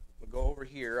 I'm going to go over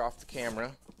here off the camera.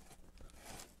 I'm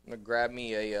going to grab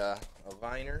me a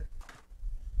liner.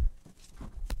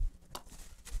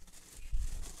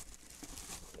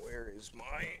 Where is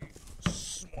my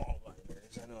small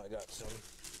liners? I know I got some.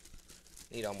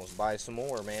 Need to almost buy some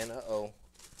more, man. Uh-oh.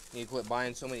 Need to quit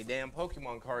buying so many damn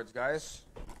Pokemon cards, guys.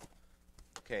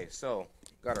 Okay, so,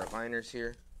 got our liners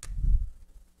here.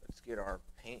 Let's get our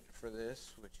paint for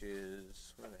this, which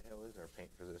is... Where the hell is our paint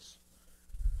for this?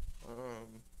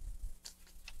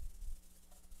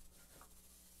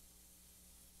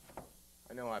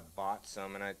 I know I bought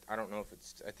some, and I don't know if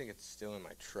it's... I think it's still in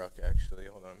my truck, actually.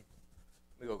 Hold on.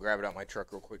 Let me go grab it out my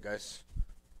truck real quick, guys. I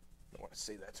don't want to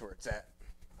say that's where it's at.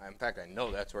 In fact, I know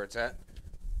that's where it's at.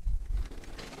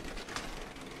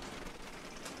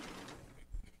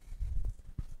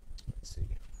 Let's see.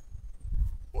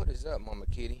 What is up, Mama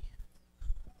Kitty?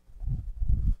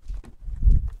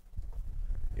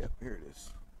 Yep, here it is.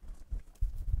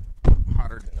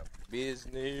 Hotter than a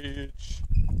business.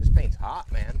 This paint's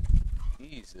hot, man.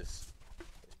 Jesus.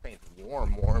 This paint's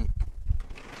warm.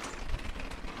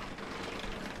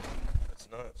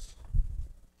 Nuts.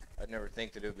 I'd never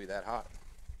think that it would be that hot.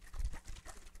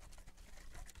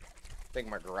 I think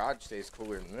my garage stays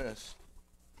cooler than this.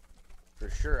 For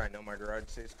sure, I know my garage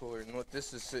stays cooler than what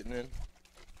this is sitting in.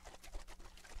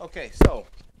 Okay, so.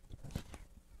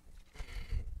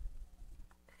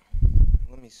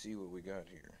 Let me see what we got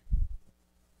here.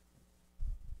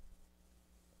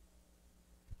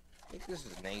 I think this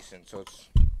is nascent, so it's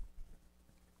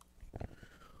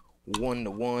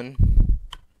 1-to-1.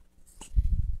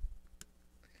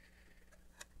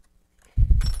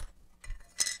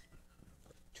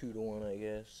 2-to-1, I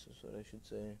guess, is what I should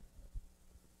say.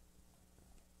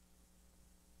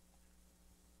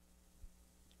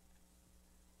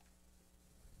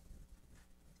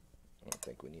 I don't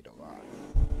think we need a lot.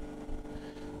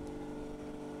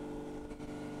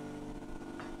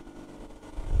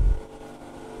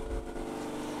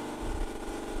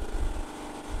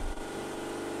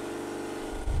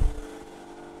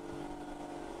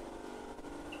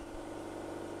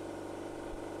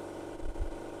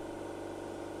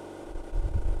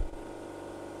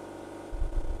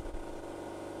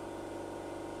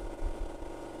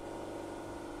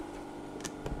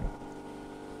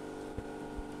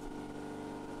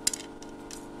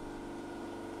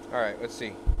 Alright, let's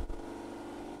see.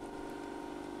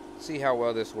 See how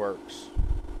well this works.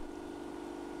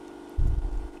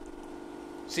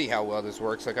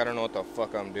 Like, I don't know what the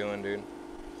fuck I'm doing, dude.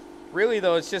 Really,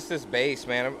 though, it's just this base,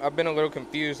 man. I've been a little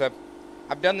confused.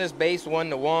 I've done this base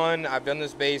 1-to-1. I've done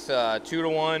this base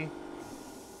 2-to-1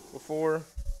 before.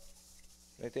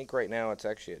 I think right now it's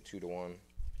actually at 2-to-1.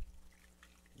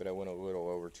 But I went a little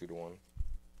over 2-to-1.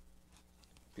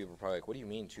 People are probably like, what do you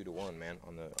mean 2-to-1, man?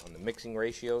 On the mixing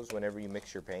ratios, whenever you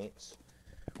mix your paints,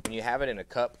 when you have it in a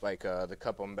cup, like the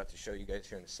cup I'm about to show you guys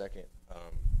here in a second, oh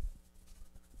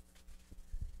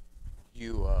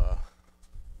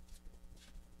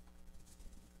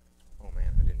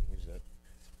man, I didn't use that.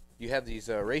 You have these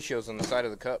ratios on the side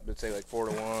of the cup that say like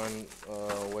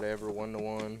 4-to-1, whatever,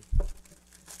 1-to-1,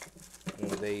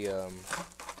 and they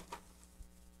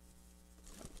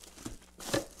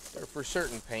they're for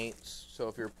certain paints. So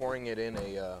if you're pouring it in a,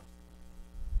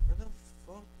 where the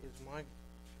fuck is where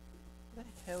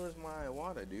the hell is my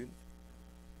Iwata, dude?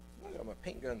 I got my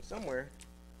paint gun somewhere.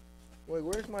 Wait,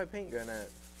 where's my paint gun at?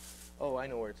 Oh, I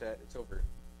know where it's at. It's over.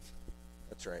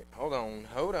 That's right. Hold on.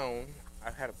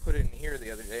 I had to put it in here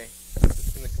the other day,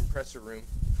 in the compressor room.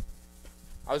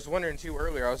 I was wondering too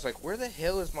earlier. I was like, where the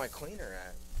hell is my cleaner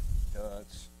at?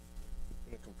 It's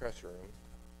in the compressor room.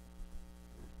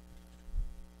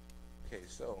 Okay,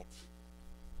 so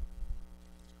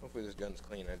hopefully this gun's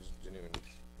clean. I just didn't even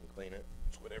clean it.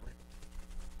 It's whatever.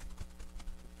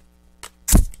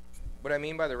 what I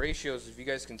mean by the ratios, if you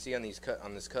guys can see on these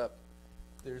on this cup,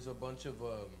 there's a bunch of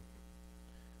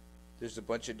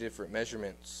different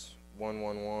measurements. 1,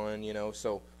 1, 1, you know.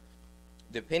 So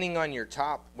depending on your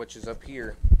top, which is up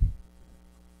here,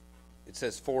 it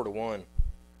says 4 to 1,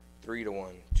 3 to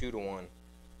 1, 2 to 1.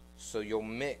 So you'll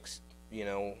mix, you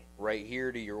know, right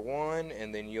here to your 1,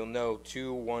 and then you'll know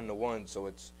 2, 1 to 1. So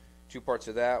it's 2 parts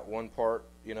of that, 1 part,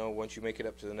 you know, once you make it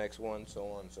up to the next one, so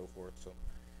on and so forth. So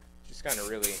just kind of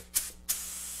really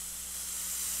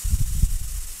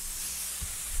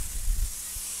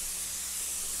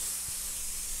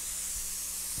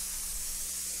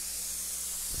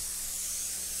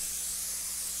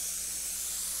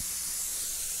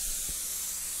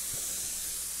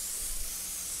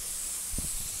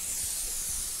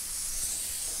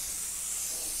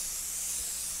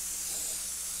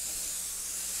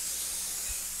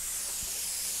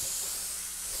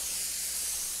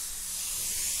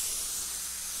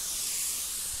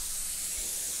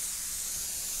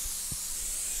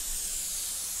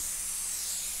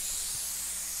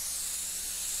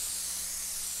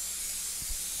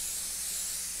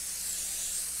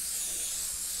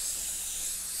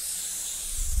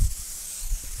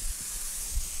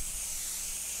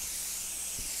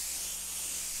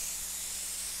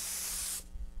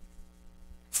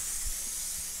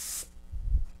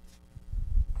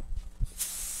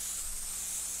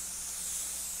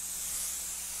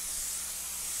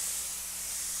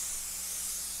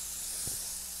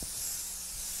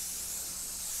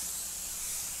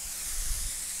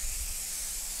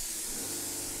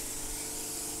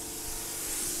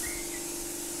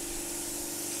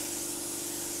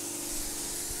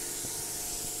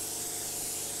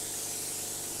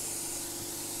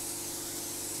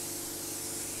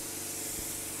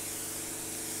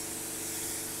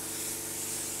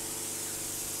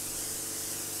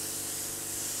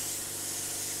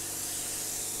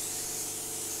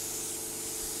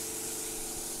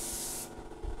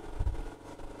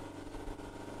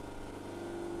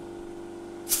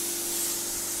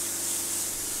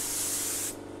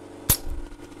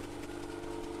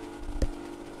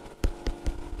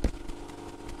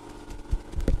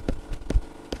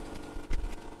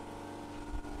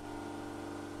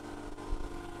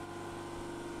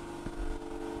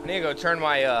I need to go turn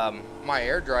my my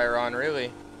air dryer on,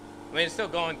 really. I mean, it's still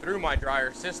going through my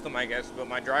dryer system, I guess, but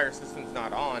my dryer system's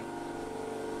not on.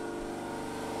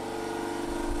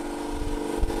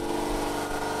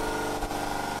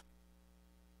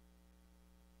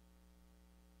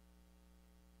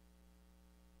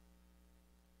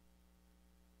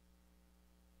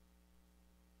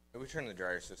 We turn the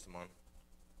dryer system on.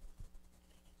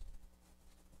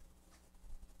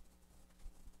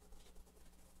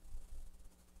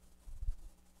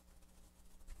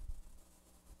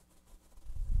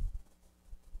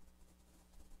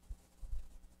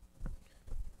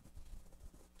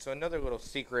 So another little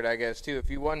secret, I guess, too, if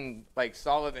you want like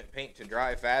solvent paint to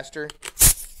dry faster,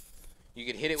 you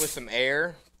could hit it with some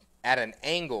air at an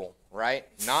angle, right?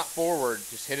 Not forward,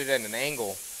 just hit it at an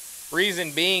angle.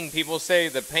 Reason being, people say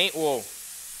the paint will,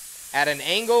 at an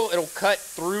angle, it'll cut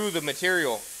through the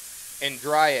material and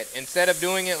dry it. Instead of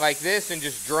doing it like this and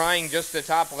just drying just the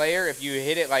top layer, if you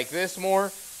hit it like this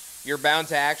more, you're bound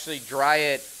to actually dry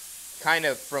it kind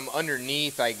of from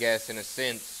underneath, I guess, in a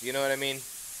sense. You know what I mean?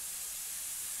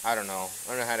 I don't know.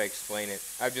 I don't know how to explain it.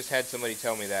 I've just had somebody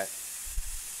tell me that.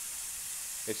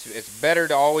 It's better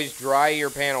to always dry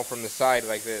your panel from the side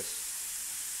like this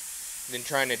than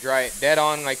trying to dry it dead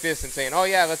on like this and saying, oh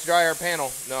yeah, let's dry our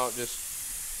panel. No, just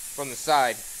from the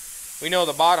side. We know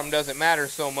the bottom doesn't matter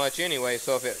so much anyway,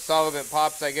 so if it solvent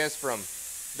pops, I guess, from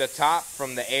the top,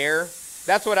 from the air,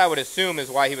 that's what I would assume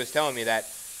is why he was telling me that.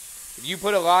 If you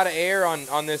put a lot of air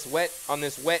on this wet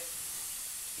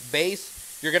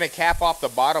base, you're going to cap off the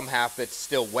bottom half that's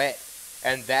still wet.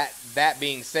 And that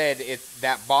being said,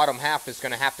 that bottom half is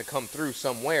going to have to come through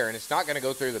somewhere. And it's not going to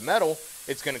go through the metal.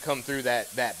 It's going to come through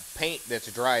that paint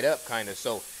that's dried up kind of.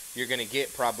 So you're going to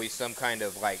get probably some kind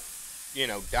of like, you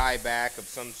know, dye back of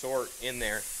some sort in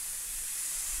there.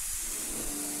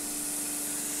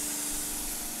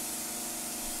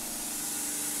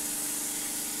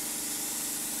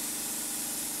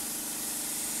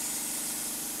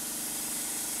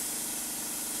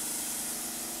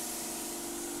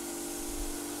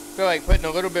 I feel like putting a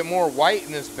little bit more white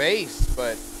in this base,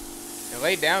 but it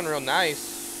laid down real nice.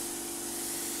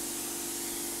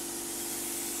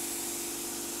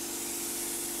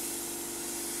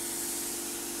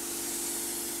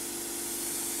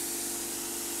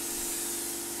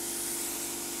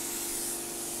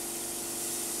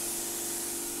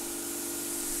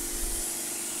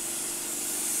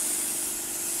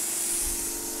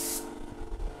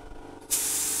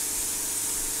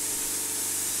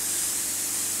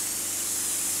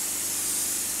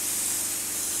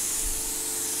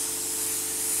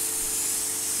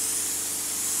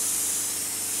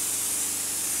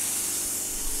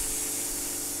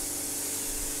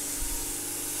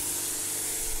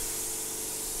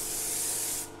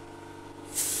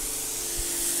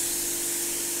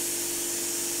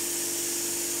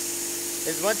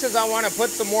 As much as I want to put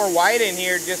some more white in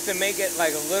here just to make it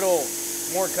like a little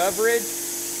more coverage,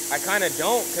 I kind of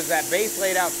don't, because that base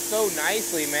laid out so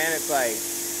nicely, man. It's like,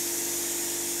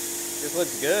 just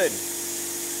looks good.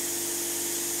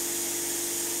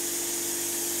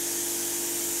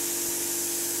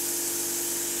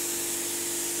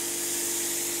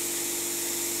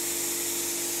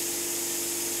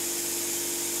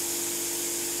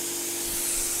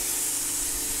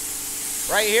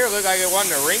 Right here looked like it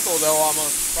wasn't a wrinkle though,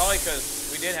 almost. Probably because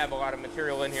we did have a lot of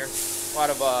material in here. A lot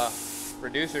of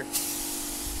reducer.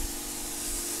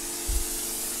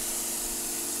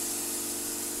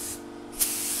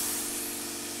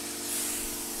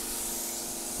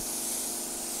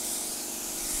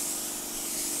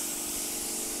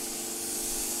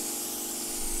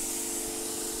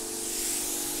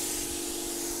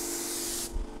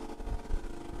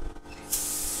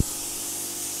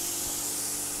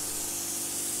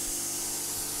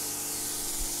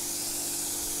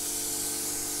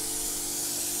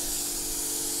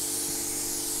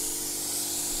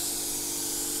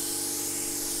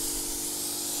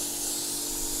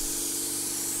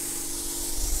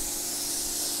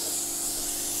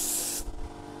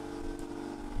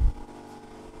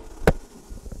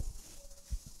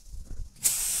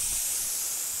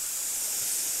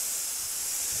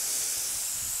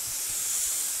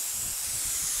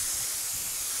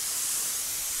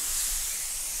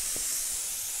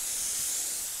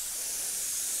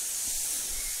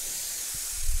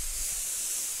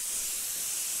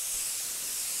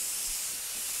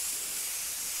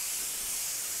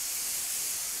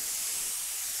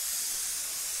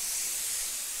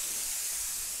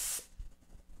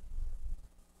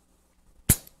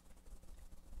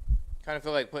 Kind of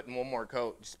feel like putting one more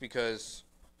coat just because,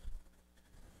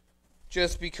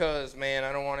 man,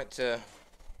 I don't want it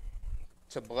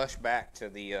to blush back to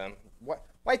the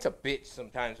white's a bitch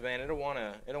sometimes, man. It'll want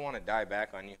to dye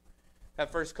back on you.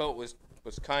 That first coat was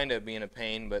kind of being a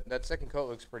pain, but that second coat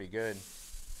looks pretty good.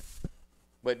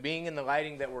 But being in the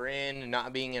lighting that we're in and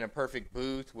not being in a perfect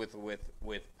booth with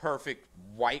perfect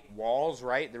white walls,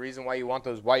 right? The reason why you want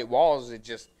those white walls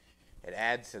is it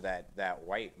adds to that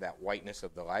whiteness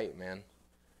of the light, man.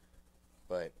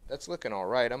 But that's looking all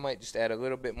right. I might just add a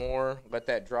little bit more, let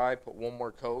that dry, put one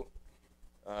more coat,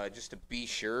 just to be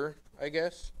sure, I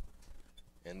guess.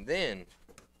 And then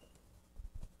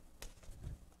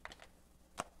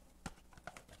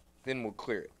we'll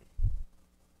clear it.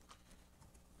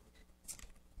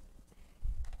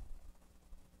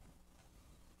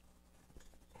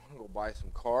 I'm gonna go buy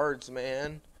some cards,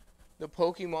 man. The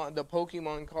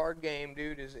Pokemon card game,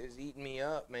 dude, is eating me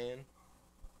up, man.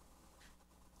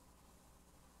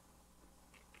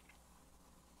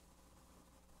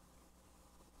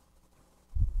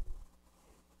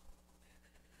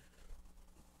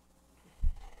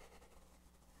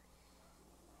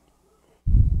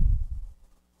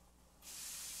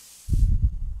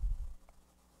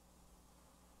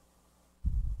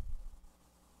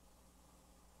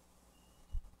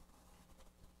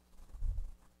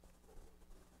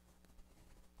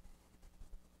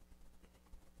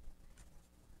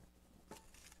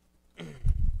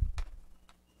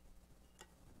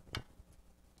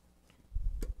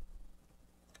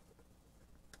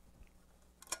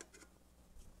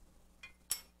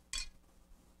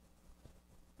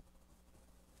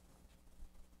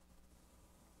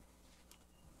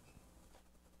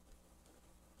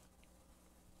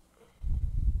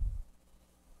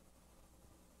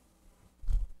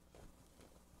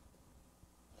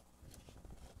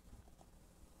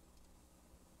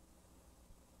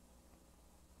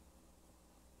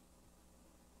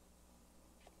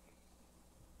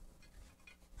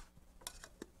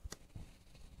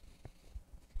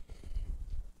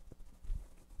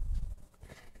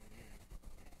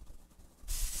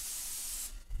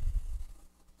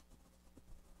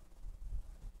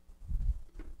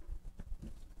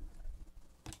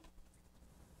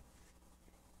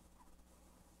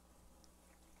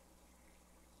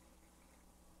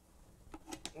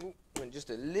 Ooh, went just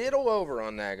a little over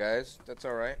on that, guys. That's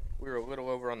all right. We were a little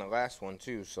over on the last one,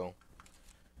 too, so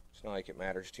it's not like it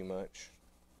matters too much.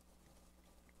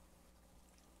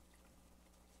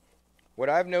 What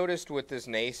I've noticed with this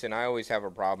Nason, I always have a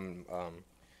problem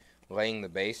laying the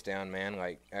base down, man,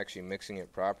 like actually mixing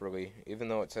it properly, even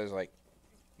though it says, like,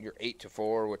 you're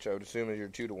 8-4, which I would assume is your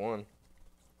 2-1.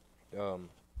 I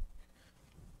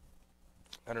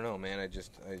don't know, man. It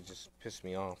just pissed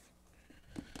me off.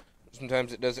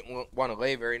 Sometimes it doesn't want to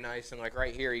lay very nice, and like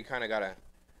right here, you kind of gotta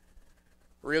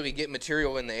really get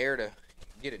material in the air to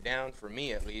get it down. For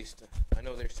me, at least. I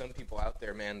know there's some people out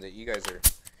there, man, that you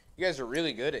guys are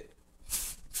really good at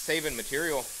saving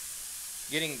material,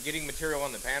 getting material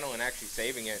on the panel and actually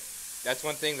saving it. That's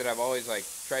one thing that I've always like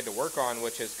tried to work on,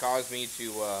 which has caused me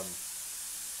to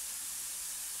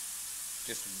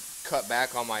just cut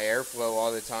back on my airflow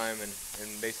all the time, and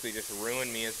basically just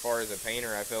ruin me as far as a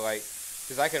painter. I feel like,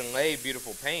 because I can lay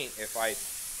beautiful paint if I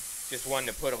just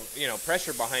wanted to put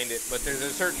pressure behind it, but there's a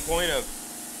certain point of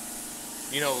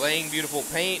laying beautiful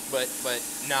paint, but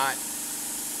not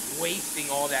wasting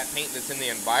all that paint that's in the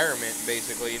environment,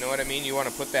 basically. You know what I mean? You want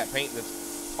to put that paint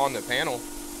that's on the panel.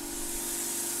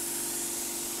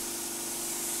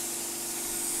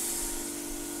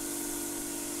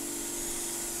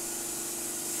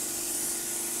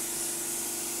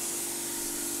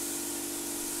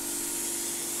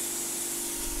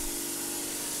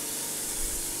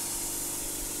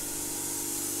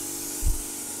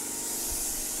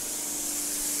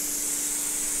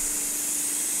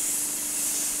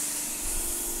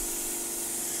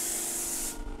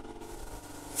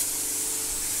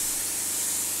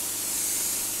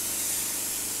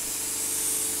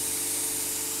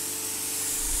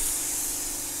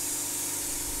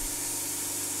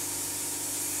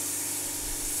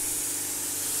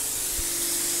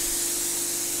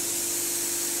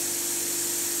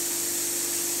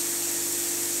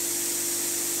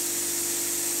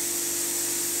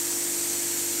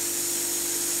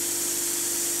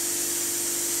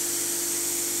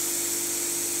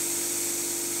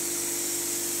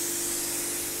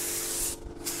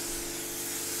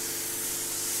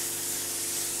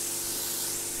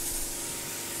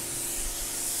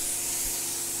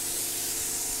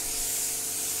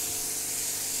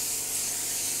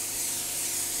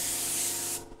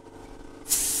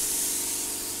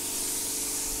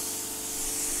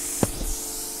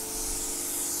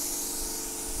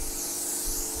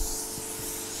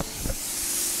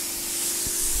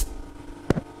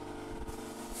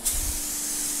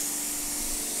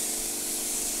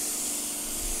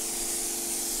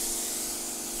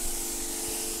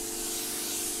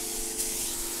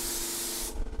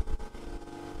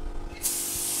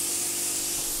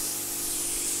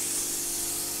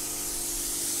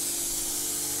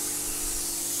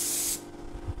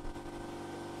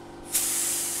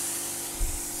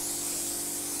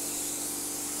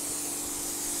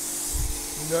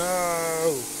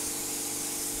 No.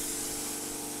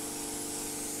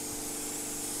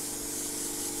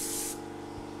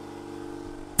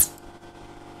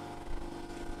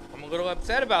 I'm a little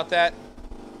upset about that.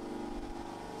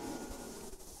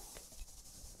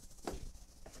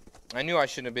 I knew I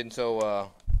shouldn't have been so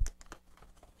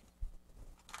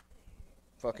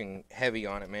fucking heavy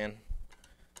on it, man.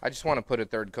 I just want to put a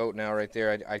third coat now right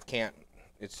there. I can't.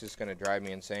 It's just going to drive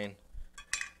me insane.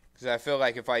 Because I feel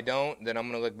like if I don't, then I'm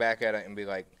going to look back at it and be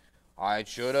like, I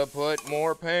should have put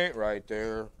more paint right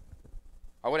there.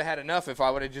 I would have had enough if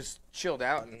I would have just chilled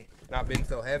out and not been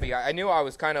so heavy. I knew I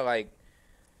was kind of like,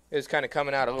 it was kind of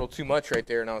coming out a little too much right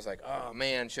there. And I was like, oh,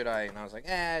 man, should I? And I was like,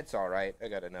 it's all right. I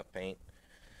got enough paint.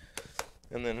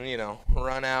 And then,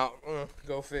 run out.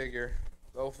 Go figure.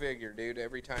 Go figure, dude.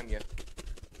 Every time you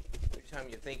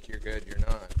think you're good, you're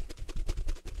not.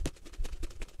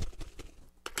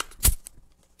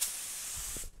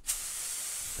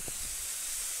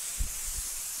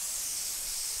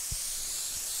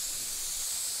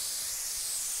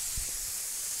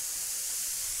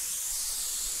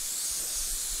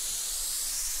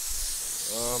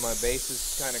 Oh, my base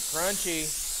is kind of crunchy.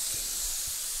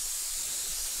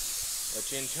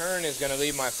 Which in turn is going to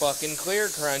leave my fucking clear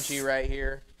crunchy right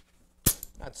here.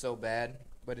 Not so bad,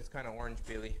 but it's kind of orange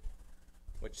peely,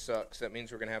 which sucks. That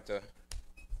means we're going to have to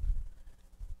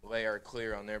lay our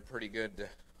clear on there pretty good to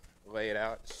lay it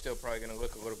out. It's still probably going to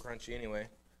look a little crunchy anyway.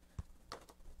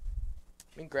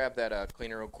 Let me grab that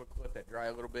cleaner real quick, let that dry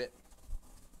a little bit.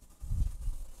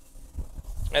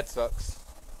 That sucks.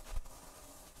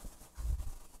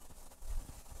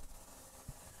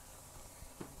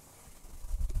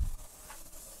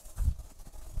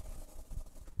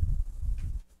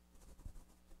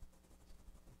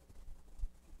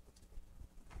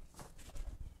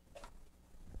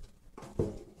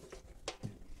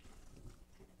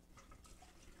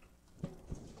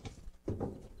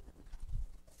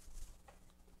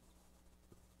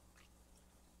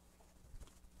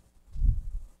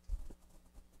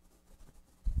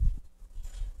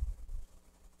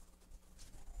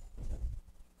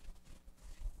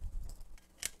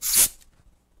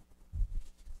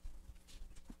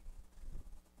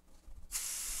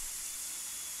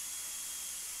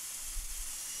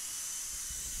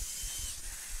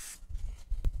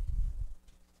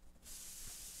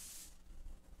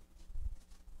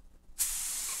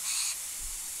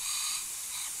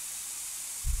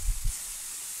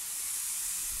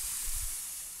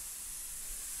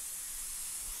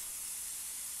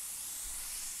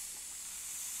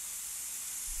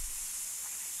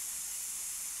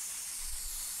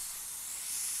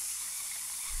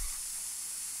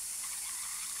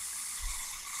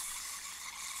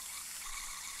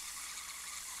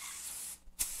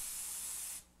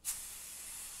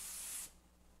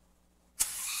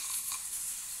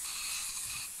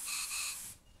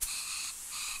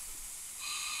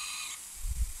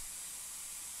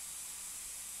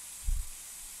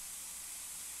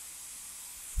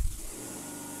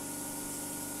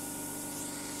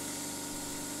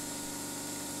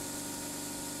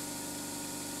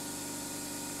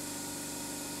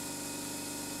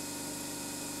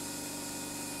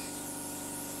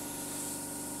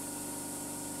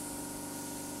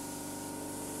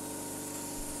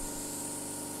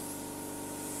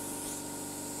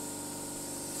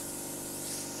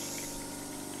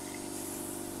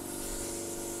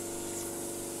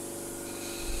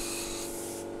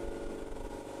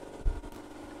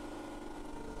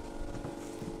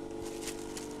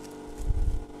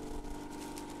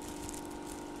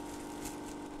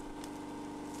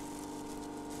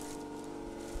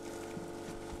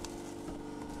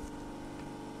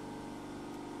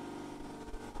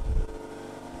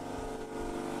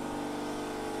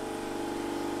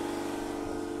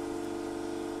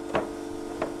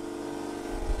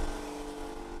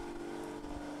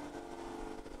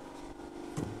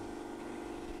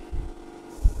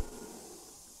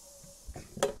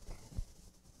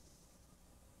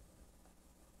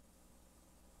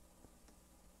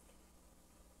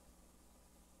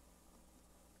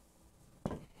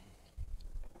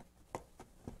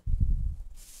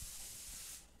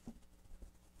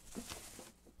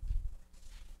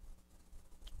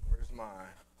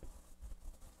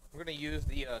 I'm gonna use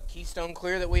the Keystone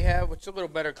clear that we have, which is a little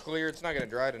better clear. It's not gonna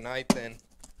dry tonight, then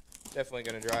definitely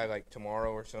gonna dry like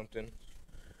tomorrow or something.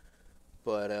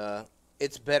 But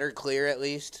it's better clear at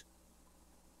least.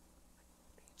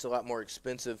 It's a lot more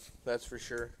expensive, that's for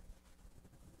sure.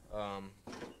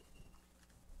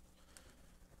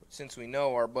 Since we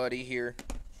know our buddy here,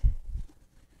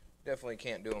 definitely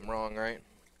can't do him wrong, right?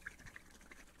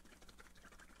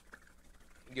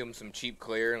 Give him some cheap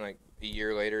clear, and like a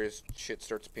year later, his shit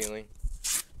starts peeling.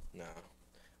 No.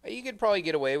 You could probably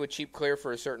get away with cheap clear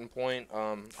for a certain point.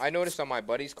 I noticed on my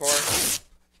buddy's car,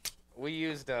 we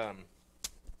used, I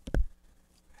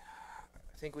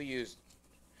think we used,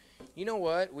 you know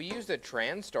what? We used a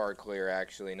TranStar clear,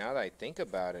 actually, now that I think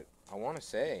about it. I want to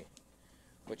say.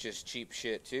 Which is cheap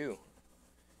shit, too.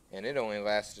 And it only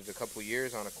lasted a couple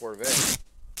years on a Corvette.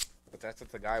 But that's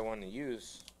what the guy wanted to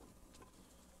use.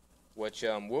 Which,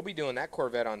 we'll be doing that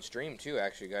Corvette on stream, too,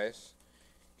 actually, guys.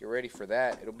 Get ready for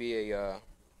that. It'll be a,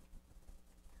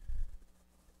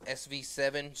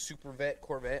 SV7 Super Vet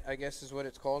Corvette, I guess is what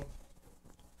it's called.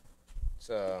 It's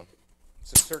a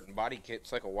certain body kit.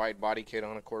 It's like a wide body kit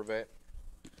on a Corvette.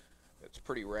 It's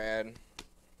pretty rad.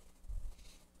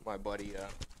 My buddy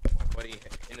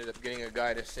ended up getting a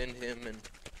guy to send him, and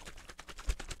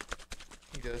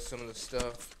he does some of the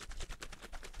stuff.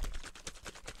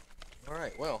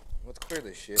 Alright, well, let's clear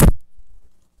this shit.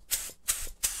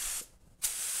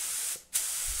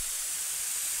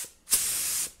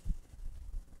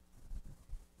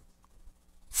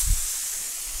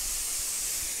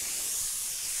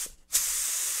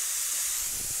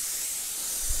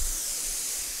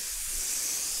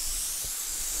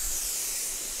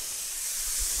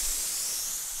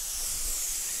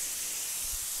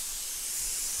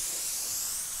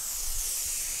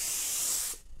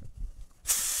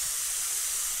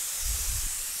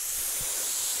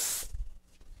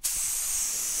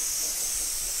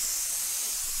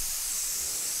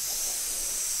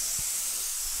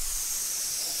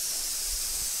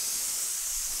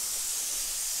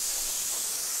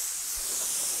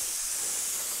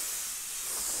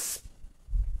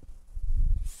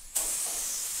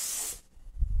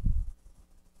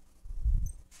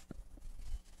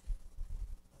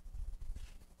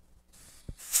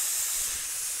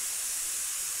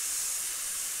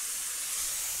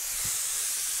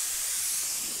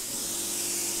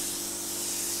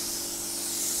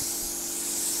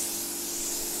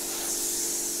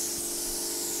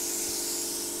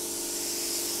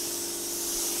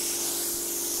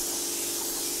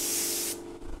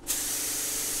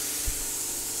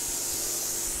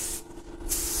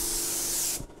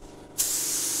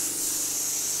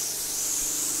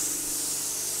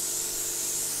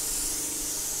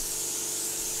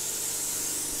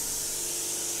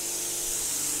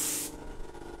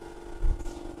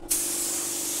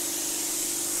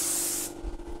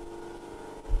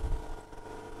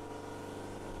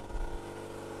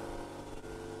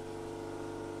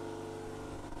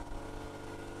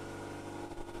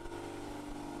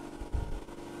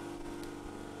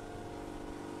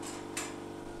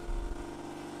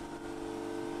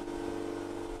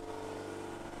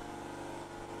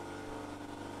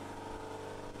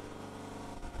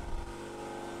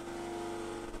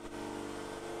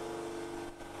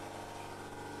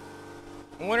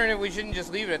 I'm wondering if we shouldn't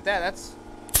just leave it at that. That's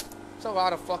a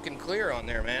lot of fucking clear on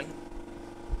there, man.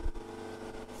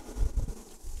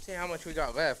 See how much we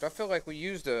got left. I feel like we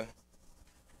used a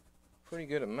pretty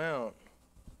good amount.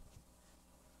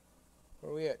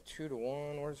 Where are we at? 2 to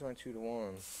 1? Where's my 2 to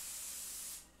 1?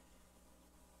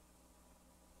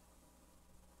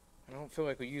 I don't feel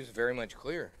like we used very much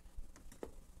clear.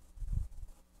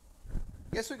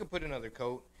 Guess we could put another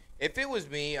coat. If it was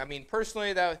me, I mean,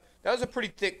 personally, that was a pretty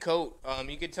thick coat.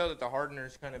 You could tell that the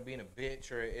hardener's kind of being a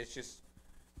bitch, or it's just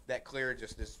that clear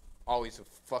just is always a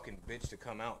fucking bitch to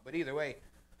come out. But either way,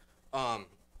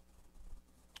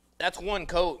 that's one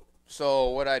coat. So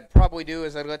what I'd probably do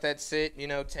is I'd let that sit,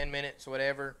 10 minutes,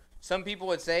 whatever. Some people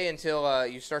would say until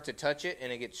you start to touch it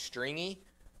and it gets stringy.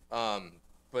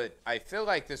 But I feel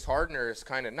like this hardener is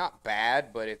kind of not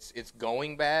bad, but it's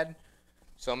going bad.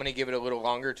 So I'm going to give it a little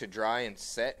longer to dry and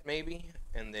set, maybe,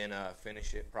 and then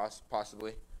finish it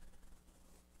possibly.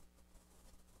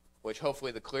 Which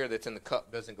hopefully the clear that's in the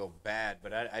cup doesn't go bad,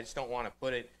 but I just don't want to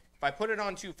put it. If I put it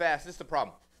on too fast, this is the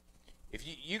problem. If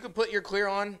you could put your clear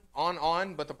on,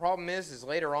 but the problem is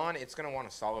later on it's going to want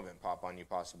a solvent pop on you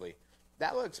possibly.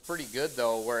 That looks pretty good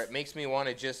though, where it makes me want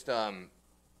to just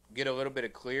get a little bit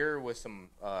of clear with some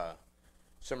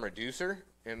reducer,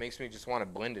 and it makes me just want to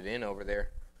blend it in over there.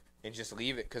 And just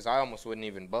leave it, because I almost wouldn't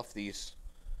even buff these.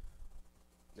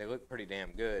 They look pretty damn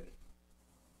good.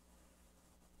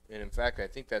 And in fact, I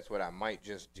think that's what I might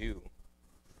just do.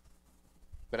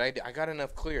 But I got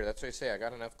enough clear. That's what I say. I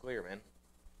got enough clear, man.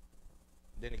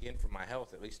 Then again, for my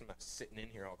health, at least I'm not sitting in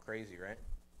here all crazy, right?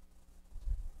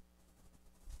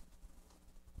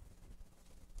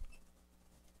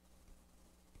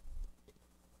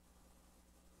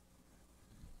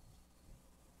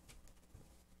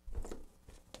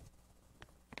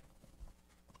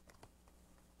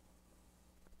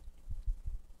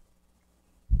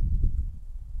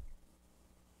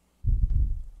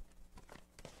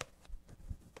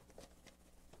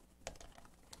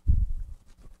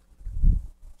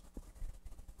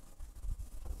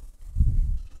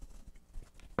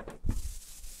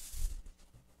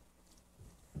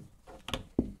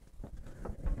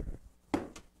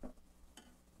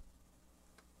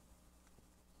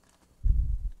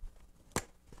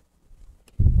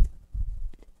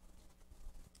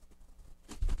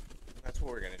 That's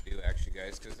what we're going to do, actually,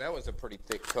 guys, because that was a pretty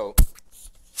thick coat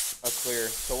of clear.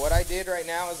 So what I did right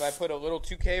now is I put a little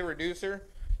 2K reducer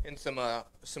in some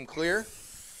clear.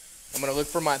 I'm going to look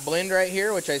for my blend right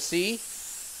here, which I see.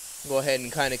 Go ahead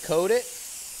and kind of coat it.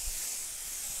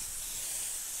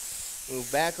 Move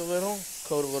back a little,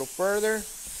 coat a little further.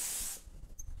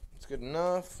 That's good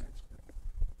enough.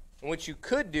 And what you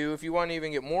could do, if you want to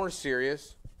even get more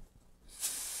serious,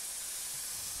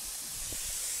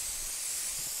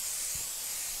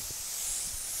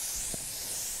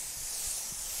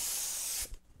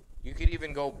 you could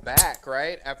even go back,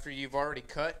 right, after you've already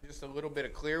cut just a little bit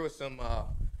of clear with some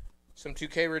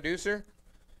 2K reducer.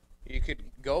 You could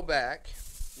go back,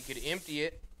 you could empty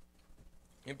it,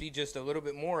 empty just a little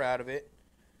bit more out of it,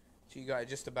 so you got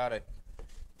just about a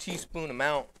teaspoon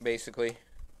amount, basically.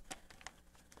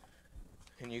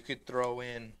 And you could throw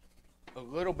in a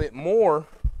little bit more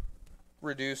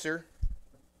reducer,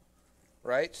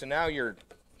 right? So now your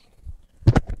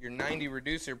 90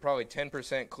 reducer, probably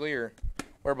 10% clear.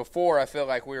 Where before I feel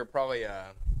like we were probably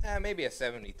maybe a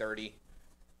 70-30,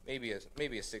 maybe a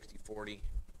 60-40.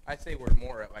 I'd say we're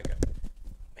more at like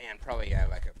probably at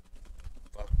like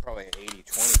probably an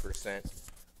 80-20%.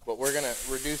 But we're gonna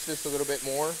reduce this a little bit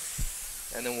more,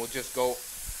 and then we'll just go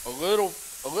a little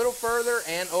further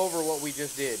and over what we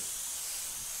just did.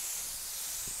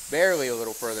 Barely a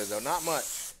little further though, not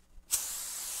much.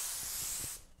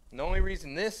 And the only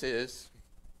reason this is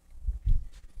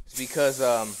because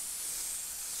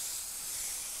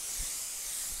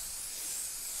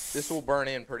this will burn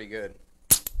in pretty good.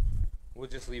 We'll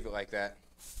just leave it like that.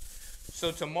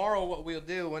 So tomorrow what we'll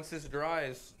do, once this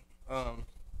dries, we'll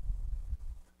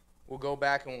go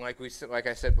back and like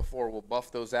I said before, we'll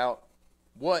buff those out.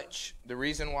 Which, the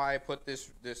reason why I put this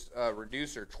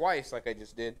reducer twice like I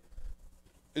just did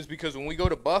is because when we go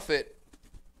to buff it,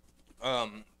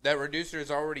 that reducer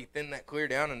has already thinned that clear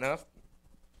down enough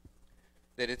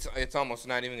that it's almost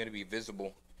not even going to be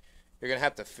visible. You're going to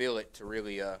have to feel it to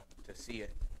really to see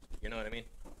it. You know what I mean?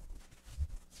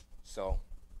 So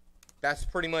that's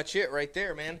pretty much it right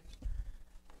there, man.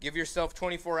 Give yourself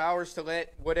 24 hours to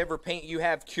let whatever paint you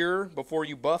have cure before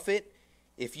you buff it.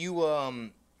 If you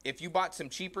bought some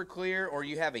cheaper clear or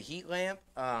you have a heat lamp,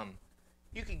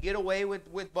 you can get away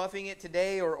with buffing it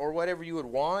today or whatever you would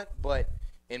want. But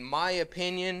in my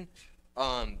opinion,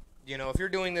 you know, if you're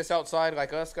doing this outside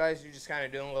like us guys, you're just kind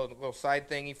of doing a little side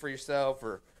thingy for yourself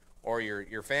or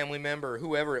your family member or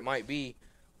whoever it might be.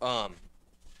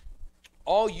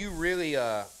 All you really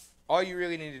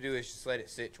need to do is just let it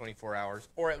sit 24 hours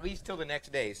or at least till the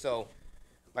next day. So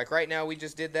like right now we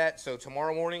just did that. So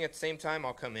tomorrow morning at the same time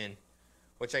I'll come in,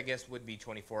 which I guess would be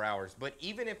 24 hours. But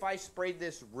even if I sprayed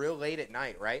this real late at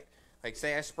night, right? Like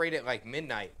say I sprayed it like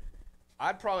midnight,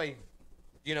 I'd probably,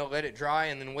 you know, let it dry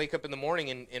and then wake up in the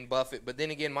morning and buff it. But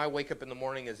then again, my wake up in the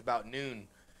morning is about noon.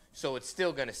 So it's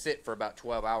still going to sit for about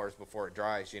 12 hours before it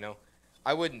dries, you know.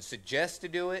 I wouldn't suggest to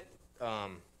do it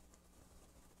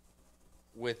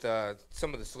with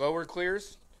some of the slower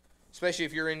clears, especially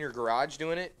if you're in your garage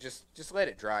doing it. Just let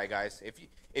it dry, guys.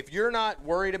 If you're not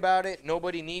worried about it,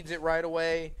 nobody needs it right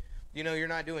away. You know, you're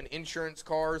not doing insurance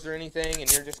cars or anything,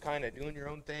 and you're just kind of doing your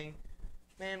own thing.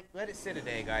 Man, let it sit a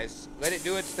day, guys. Let it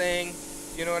do its thing.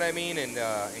 You know what I mean? And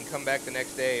come back the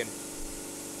next day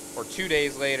or 2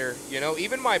 days later. You know,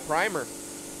 even my primer.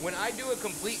 When I do a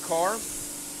complete car,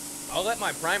 I'll let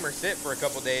my primer sit for a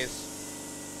couple days.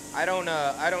 I don't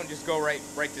just go right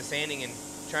to sanding and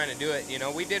trying to do it. You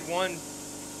know, we did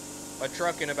a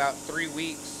truck in about 3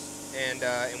 weeks,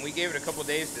 and we gave it a couple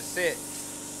days to sit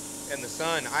in the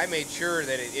sun. I made sure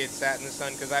that it sat in the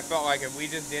sun because I felt like if we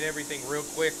just did everything real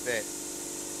quick that,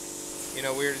 you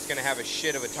know, we were just gonna have a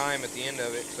shit of a time at the end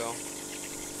of it. So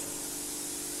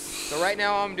So right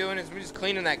now all I'm doing is I'm just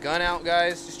cleaning that gun out,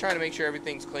 guys. Just trying to make sure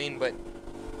everything's clean. But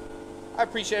I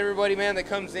appreciate everybody, man, that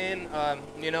comes in.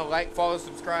 You know, like, follow,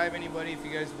 subscribe. Anybody, if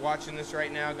you guys are watching this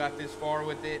right now, got this far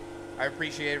with it, I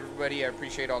appreciate everybody. I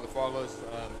appreciate all the follows.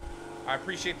 I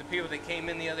appreciate the people that came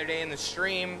in the other day in the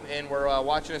stream and were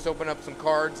watching us open up some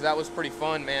cards. That was pretty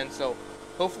fun, man. So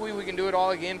hopefully we can do it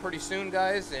all again pretty soon,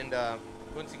 guys. And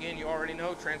once again, you already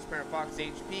know, Transparent Fox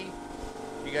HP.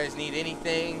 If you guys need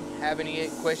anything, have any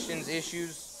questions,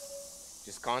 issues,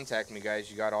 just contact me, guys.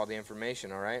 You got all the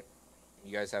information, all right?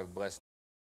 You guys have a blessed